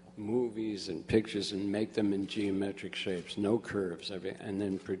these movies and pictures and make them in geometric shapes, no curves, and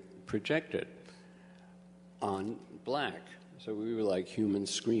then project it on black. So we were like human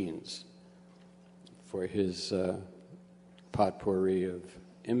screens for his potpourri of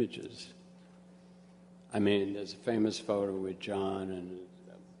images. I mean, there's a famous photo with John and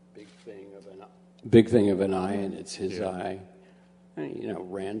a big thing of an eye, and it's his eye. You know,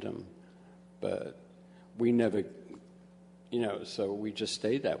 random. But we never, you know, so we just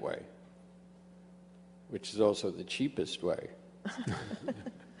stayed that way, which is also the cheapest way.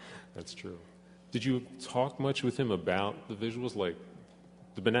 That's true. Did you talk much with him about the visuals, like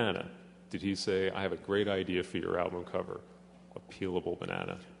the banana? Did he say, I have a great idea for your album cover, a peelable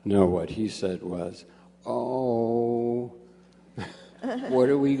banana? No, what he said was, oh, what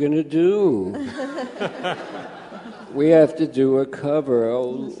are we going to do? We have to do a cover.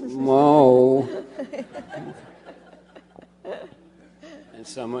 Oh, Mo. And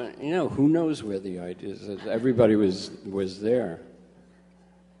someone, you know, who knows where the idea is? Everybody was there.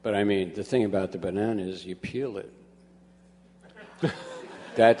 But I mean, the thing about the banana is you peel it.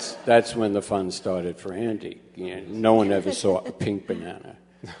 That's when the fun started for Andy. You know, no one ever saw a pink banana.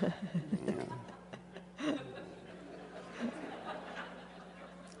 You know.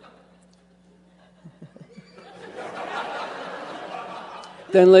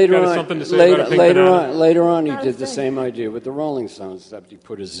 Then later Got on, something to say about a pink banana? later on, he Not a did the thing. same idea with the Rolling Stones, except he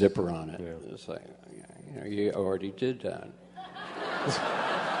put a zipper on it. Yeah. It's like, you already did that.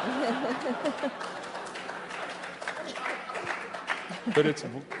 But it's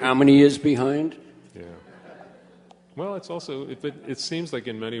How many years behind? yeah. Well, it's also it seems like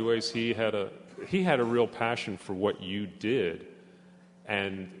in many ways he had a real passion for what you did,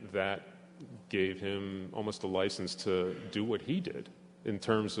 and that gave him almost a license to do what he did in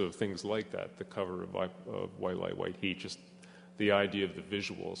terms of things like that. The cover of White Light, White Heat, just the idea of the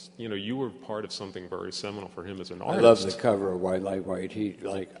visuals. You know, you were part of something very seminal for him as an I artist. love the cover of White Light, White Heat.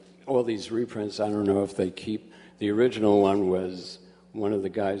 Like all these reprints, I don't know if they keep. The original one was one of the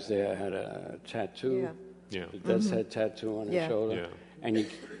guys there had a tattoo. Yeah. He does had tattoo on his Yeah. shoulder, Yeah. and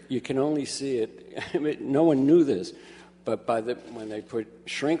you can only see it. I mean, no one knew this, but when they put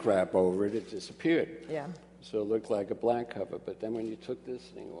shrink wrap over it, it disappeared. Yeah. So it looked like a black cover. But then when you took this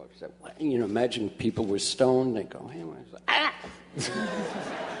thing off, you said, what? You know, imagine people were stoned. They go, hey, what's that? Ah!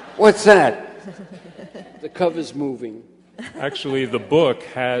 What's that? The cover's moving. Actually, the book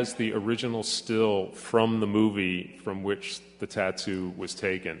has the original still from the movie from which the tattoo was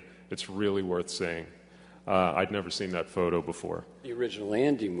taken. It's really worth seeing. I'd never seen that photo before. The original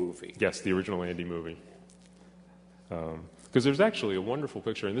Andy movie. Yes, the original Andy movie. Because there's actually a wonderful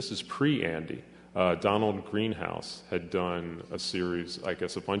picture, and this is pre-Andy. Donald Greenhouse had done a series, I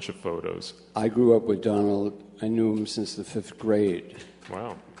guess a bunch of photos. I grew up with Donald. I knew him since the 5th grade.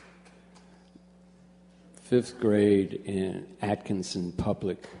 Wow. 5th grade in Atkinson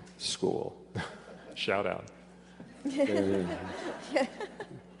Public School. Shout out. Uh,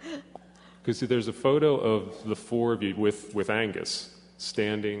 Because there's a photo of the four of you with Angus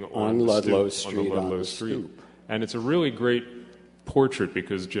standing On the Ludlow stoop, Street, on the on Ludlow the Street. stoop. And it's a really great portrait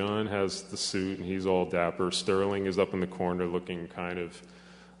because John has the suit and he's all dapper. Sterling is up in the corner looking kind of,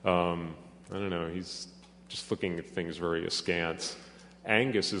 I don't know, he's just looking at things very askance.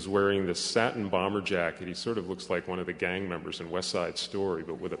 Angus is wearing this satin bomber jacket. He sort of looks like one of the gang members in West Side Story,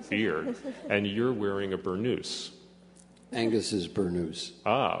 but with a beard. And you're wearing a burnous. Angus is Burnous.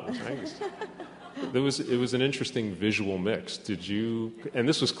 Ah, it was Angus. It was an interesting visual mix. Did you? And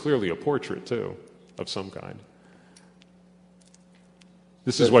this was clearly a portrait too, of some kind.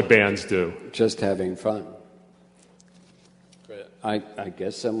 This is what bands do. Just having fun. I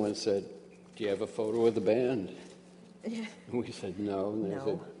guess someone said, do you have a photo of the band? Yeah. And we said no. And they No.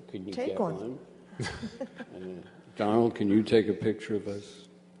 said, can you Take get one. one? And, Donald, can you take a picture of us?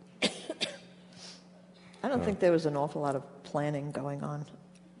 I don't think there was an awful lot of planning going on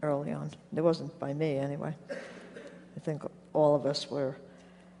early on. There wasn't by me, anyway. I think all of us were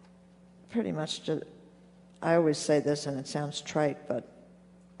pretty much just, I always say this and it sounds trite, but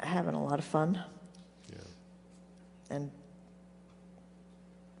having a lot of fun. Yeah. And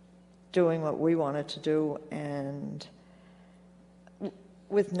doing what we wanted to do and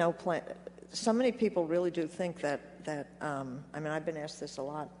with no plan. So many people really do think that I mean, I've been asked this a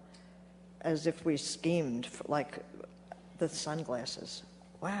lot, as if we schemed, for, like the sunglasses.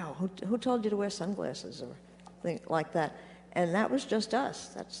 Wow, who told you to wear sunglasses or things like that? And that was just us.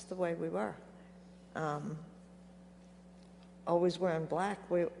 That's the way we were. Always wearing black.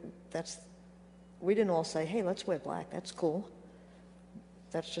 We didn't all say, hey, let's wear black. That's cool.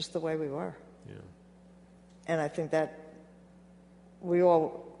 That's just the way we were. Yeah. And I think that we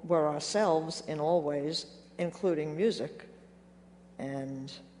all were ourselves in all ways, including music.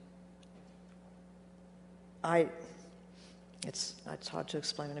 And it's hard to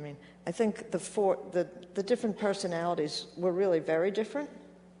explain what I mean. I think the different personalities were really very different.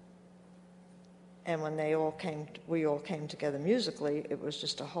 And when we all came together musically, it was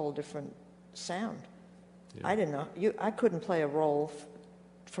just a whole different sound. Yeah. I didn't know. I couldn't play a role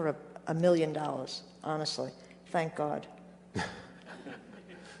for $1 million, honestly. Thank God.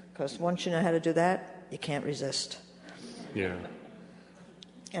 Because once you know how to do that, you can't resist. Yeah.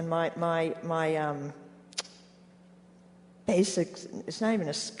 And my basic, it's not even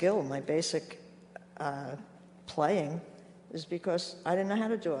a skill, my basic playing is because I didn't know how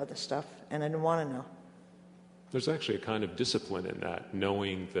to do other stuff, and I didn't want to know. There's actually a kind of discipline in that,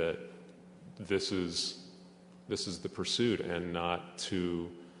 knowing that this is the pursuit and not to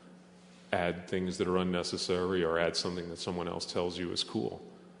add things that are unnecessary or add something that someone else tells you is cool.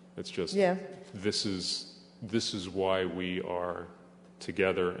 It's just, this is why we are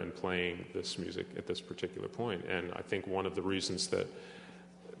together and playing this music at this particular point. And I think one of the reasons that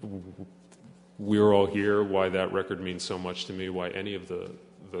we're all here, why that record means so much to me, why any of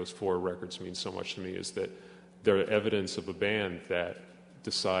those four records mean so much to me, is that they're evidence of a band that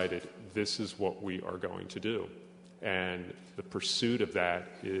decided this is what we are going to do. And the pursuit of that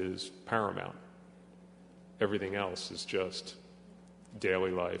is paramount. Everything else is just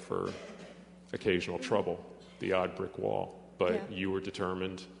daily life or occasional trouble, the odd brick wall. But you were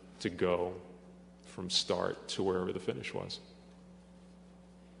determined to go from start to wherever the finish was.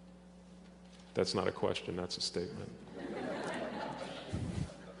 That's not a question, that's a statement.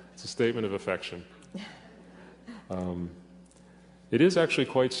 It's a statement of affection. It is actually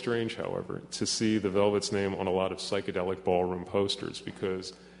quite strange, however, to see the Velvet's name on a lot of psychedelic ballroom posters,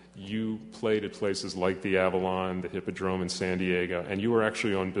 because you played at places like the Avalon, the Hippodrome in San Diego, and you were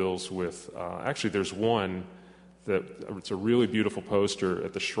actually on bills with, actually there's one that, it's a really beautiful poster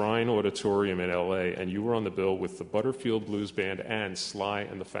at the Shrine Auditorium in LA, and you were on the bill with the Butterfield Blues Band and Sly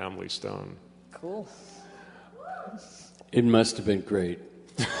and the Family Stone. Cool. It must have been great.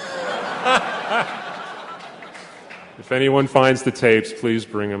 If anyone finds the tapes, please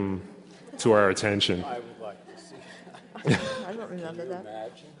bring them to our attention. I would like to see. I don't remember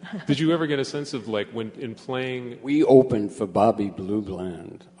that. Did you ever get a sense of, like, when in playing... We opened for Bobby Blue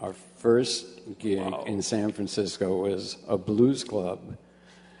Bland. Our first gig in San Francisco was a blues club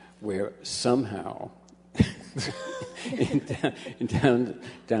where somehow in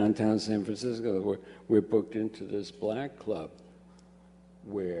downtown San Francisco we're booked into this black club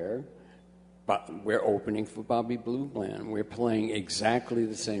where we're opening for Bobby Blue Bland. We're playing exactly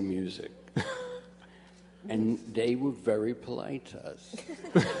the same music. And they were very polite to us.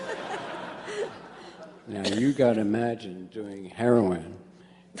 Now, you got to imagine doing heroin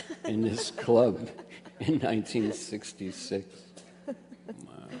in this club in 1966.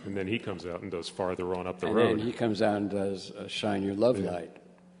 And then he comes out and does Farther On Up the And Road. then he comes out and does Shine Your Love Light,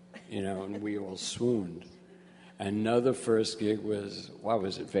 and we all swooned. Another first gig was, what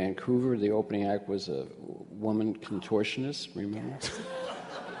was it, Vancouver? The opening act was a woman contortionist, remember?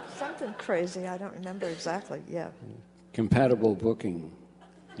 Something crazy. I don't remember exactly. Yeah. Compatible booking.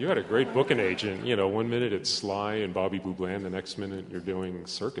 You had a great booking agent. 1 minute it's Sly and Bobby Blue Bland, the next minute you're doing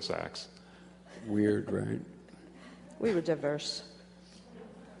circus acts. Weird, right? We were diverse.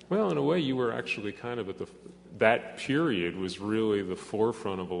 Well, in a way, you were actually kind of that period was really the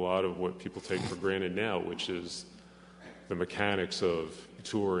forefront of a lot of what people take for granted now, which is the mechanics of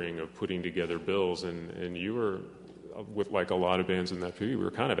touring, of putting together bills, and you were, with like a lot of bands in that period, we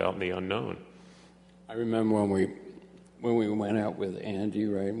were kind of out in the unknown. I remember when we went out with Andy,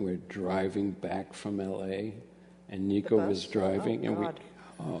 right, and we're driving back from L.A., and Nico was driving, and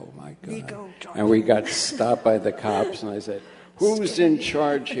oh my God. Nico, and we got stopped by the cops, and I said, who's in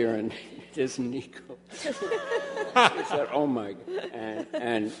charge here? And it's Nico. I said, oh my God.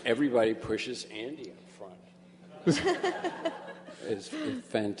 And everybody pushes Andy in front. It's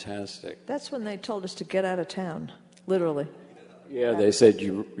fantastic. That's when they told us to get out of town, literally. Yeah, they said,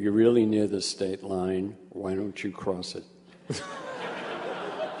 you're really near the state line. Why don't you cross it?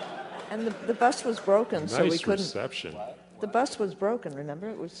 And the bus was broken, so we couldn't. Nice reception. The bus was broken. Remember,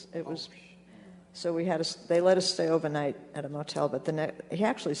 it was. So we had they let us stay overnight at a motel. But he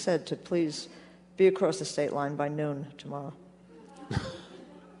actually said to please be across the state line by noon tomorrow.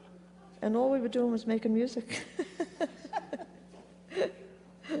 And all we were doing was making music.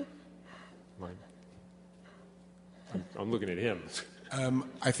 I'm looking at him.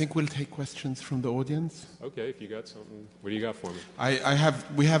 I think we'll take questions from the audience. Okay, if you got something, what do you got for me?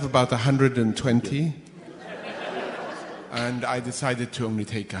 We have about 120, and I decided to only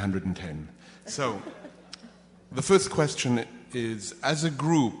take 110. So, the first question is, as a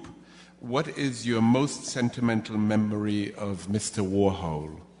group, what is your most sentimental memory of Mr.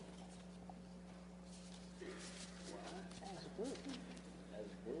 Warhol?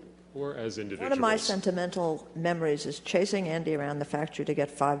 Or as individuals? One of my sentimental memories is chasing Andy around the factory to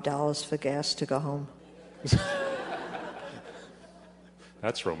get $5 for gas to go home.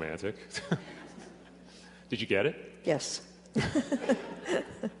 That's romantic. Did you get it? Yes.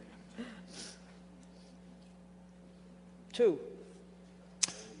 Two.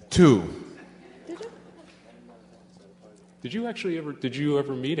 Did you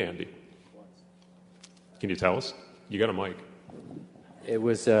ever meet Andy? Can you tell us? You got a mic. It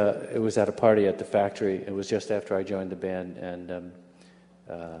was at a party at the factory. It was just after I joined the band, and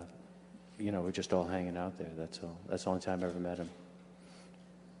we're just all hanging out there. That's all. That's the only time I ever met him.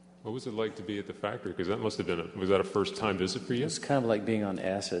 What was it like to be at the factory? Because that must have been was that a first-time visit for you? It's kind of like being on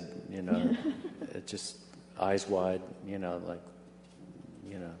acid, It just eyes wide,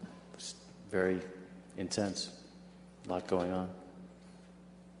 it's very intense. A lot going on.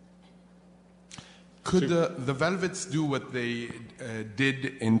 Could the Velvets do what they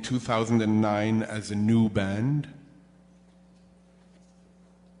did in 2009 as a new band?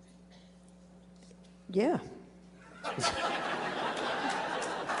 Yeah.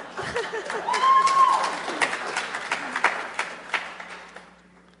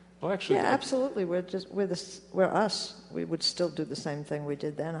 Well, actually, Yeah, absolutely. We're us. We would still do the same thing we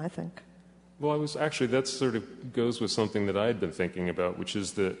did then, I think. well, that sort of goes with something that I had been thinking about, which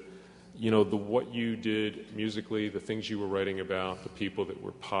is that, what you did musically, the things you were writing about, the people that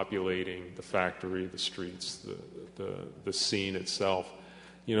were populating the factory, the streets, the scene itself,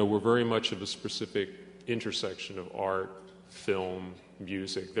 were very much of a specific intersection of art, film,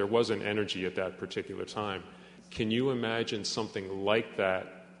 music. There was an energy at that particular time. Can you imagine something like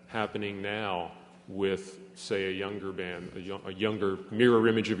that happening now with, say, a younger band, a younger mirror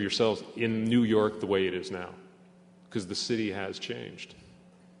image of yourselves in New York the way it is now? Because the city has changed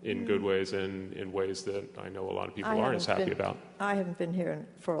in good ways and in ways that I know a lot of people aren't as happy about. I haven't been here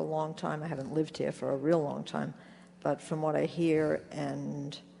for a long time. I haven't lived here for a real long time. But from what I hear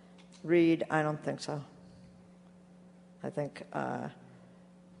and read, I don't think so. I think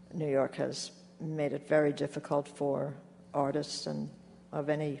New York has made it very difficult for artists and of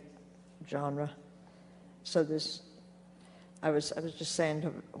any genre. So I was just saying to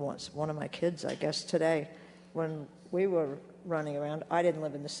one of my kids, I guess today, when we were running around, I didn't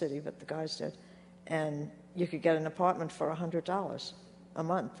live in the city, but the guys did, and you could get an apartment for $100 a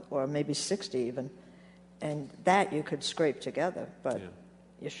month, or maybe $60 even, and that you could scrape together, but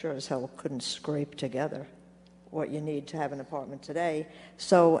you sure as hell couldn't scrape together what you need to have an apartment today.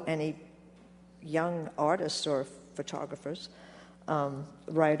 So any young artists or photographers,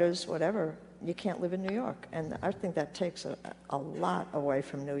 writers, whatever, you can't live in New York. And I think that takes a lot away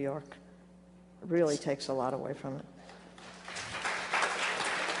from New York. Really takes a lot away from it.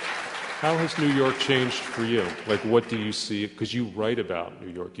 How has New York changed for you? Like, what do you see? Because you write about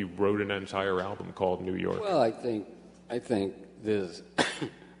New York. You wrote an entire album called New York. Well, I think there's,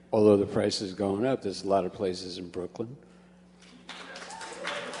 although the price is going up, there's a lot of places in Brooklyn.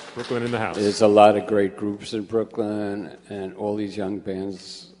 Brooklyn in the house. There's a lot of great groups in Brooklyn, and all these young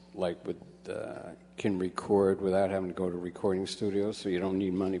bands can record without having to go to recording studios, so you don't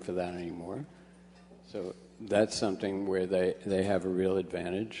need money for that anymore. So that's something where they have a real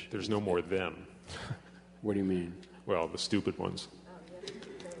advantage. There's no more them. What do you mean? Well, the stupid ones.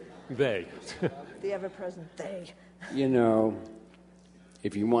 They. The ever-present they.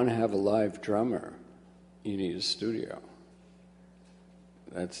 If you want to have a live drummer, you need a studio.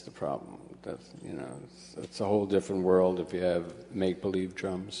 That's the problem. It's a whole different world if you have make-believe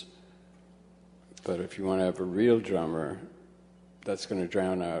drums. But if you want to have a real drummer, that's going to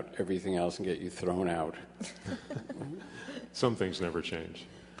drown out everything else and get you thrown out. Some things never change.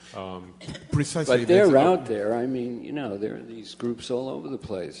 Precisely. But they're out there. I mean, there are these groups all over the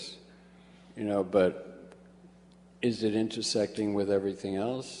place. But is it intersecting with everything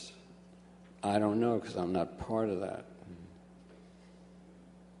else? I don't know, because I'm not part of that.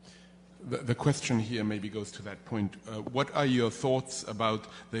 The question here maybe goes to that point. What are your thoughts about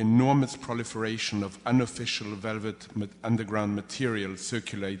the enormous proliferation of unofficial velvet underground material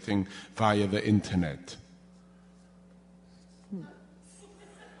circulating via the internet?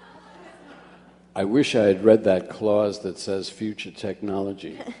 I wish I had read that clause that says future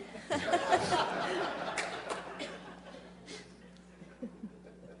technology.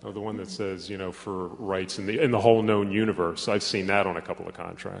 Oh, the one that says, for rights in the whole known universe. I've seen that on a couple of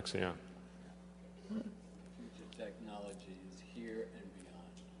contracts, yeah. Technology is here and beyond.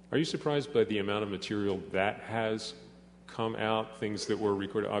 Are you surprised by the amount of material that has come out, things that were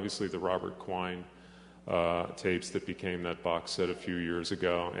recorded? Obviously, the Robert Quine tapes that became that box set a few years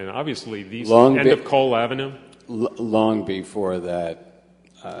ago. And obviously, these end of Cole Avenue? Long before that,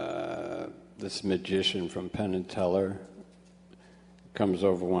 this magician from Penn and Teller comes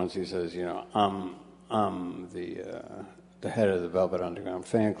over once. He says, I'm the head of the Velvet Underground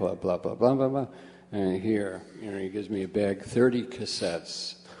fan club, blah, blah, blah, blah, blah. And here, he gives me a bag, 30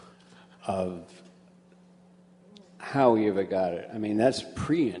 cassettes of how he ever got it. I mean, that's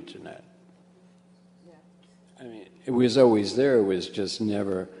pre-internet. Yeah. I mean, it was always there. It was just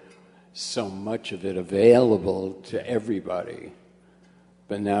never so much of it available to everybody.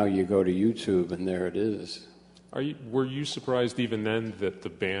 But now you go to YouTube, and there it is. Were you surprised even then that the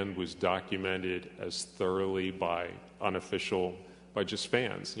band was documented as thoroughly by just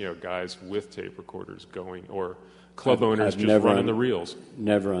fans, guys with tape recorders going, or club owners just running the reels?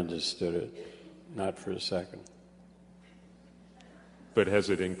 Never understood it, not for a second. But has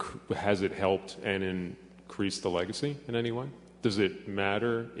it helped and increased the legacy in any way? Does it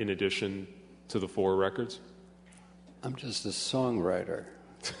matter in addition to the 4 records? I'm just a songwriter.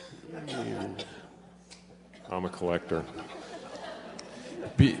 I'm a collector.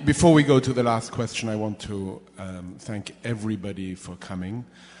 Before we go to the last question, I want to thank everybody for coming.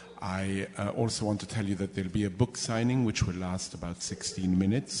 I also want to tell you that there'll be a book signing which will last about 16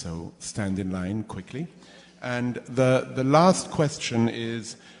 minutes, so stand in line quickly. And the last question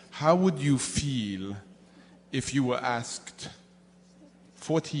is, how would you feel if you were asked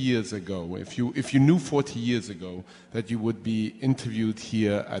 40 years ago, if you knew 40 years ago that you would be interviewed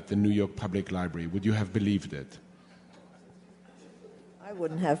here at the New York Public Library, would you have believed it? I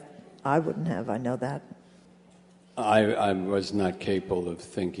wouldn't have. I know that. I was not capable of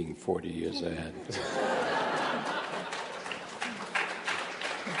thinking 40 years ahead.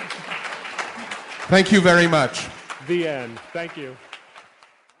 Thank you very much. The end. Thank you.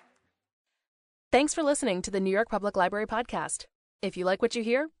 Thanks for listening to the New York Public Library podcast. If you like what you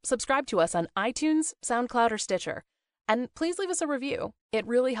hear, subscribe to us on iTunes, SoundCloud, or Stitcher. And please leave us a review. It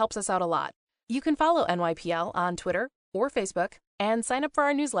really helps us out a lot. You can follow NYPL on Twitter or Facebook and sign up for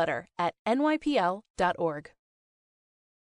our newsletter at nypl.org.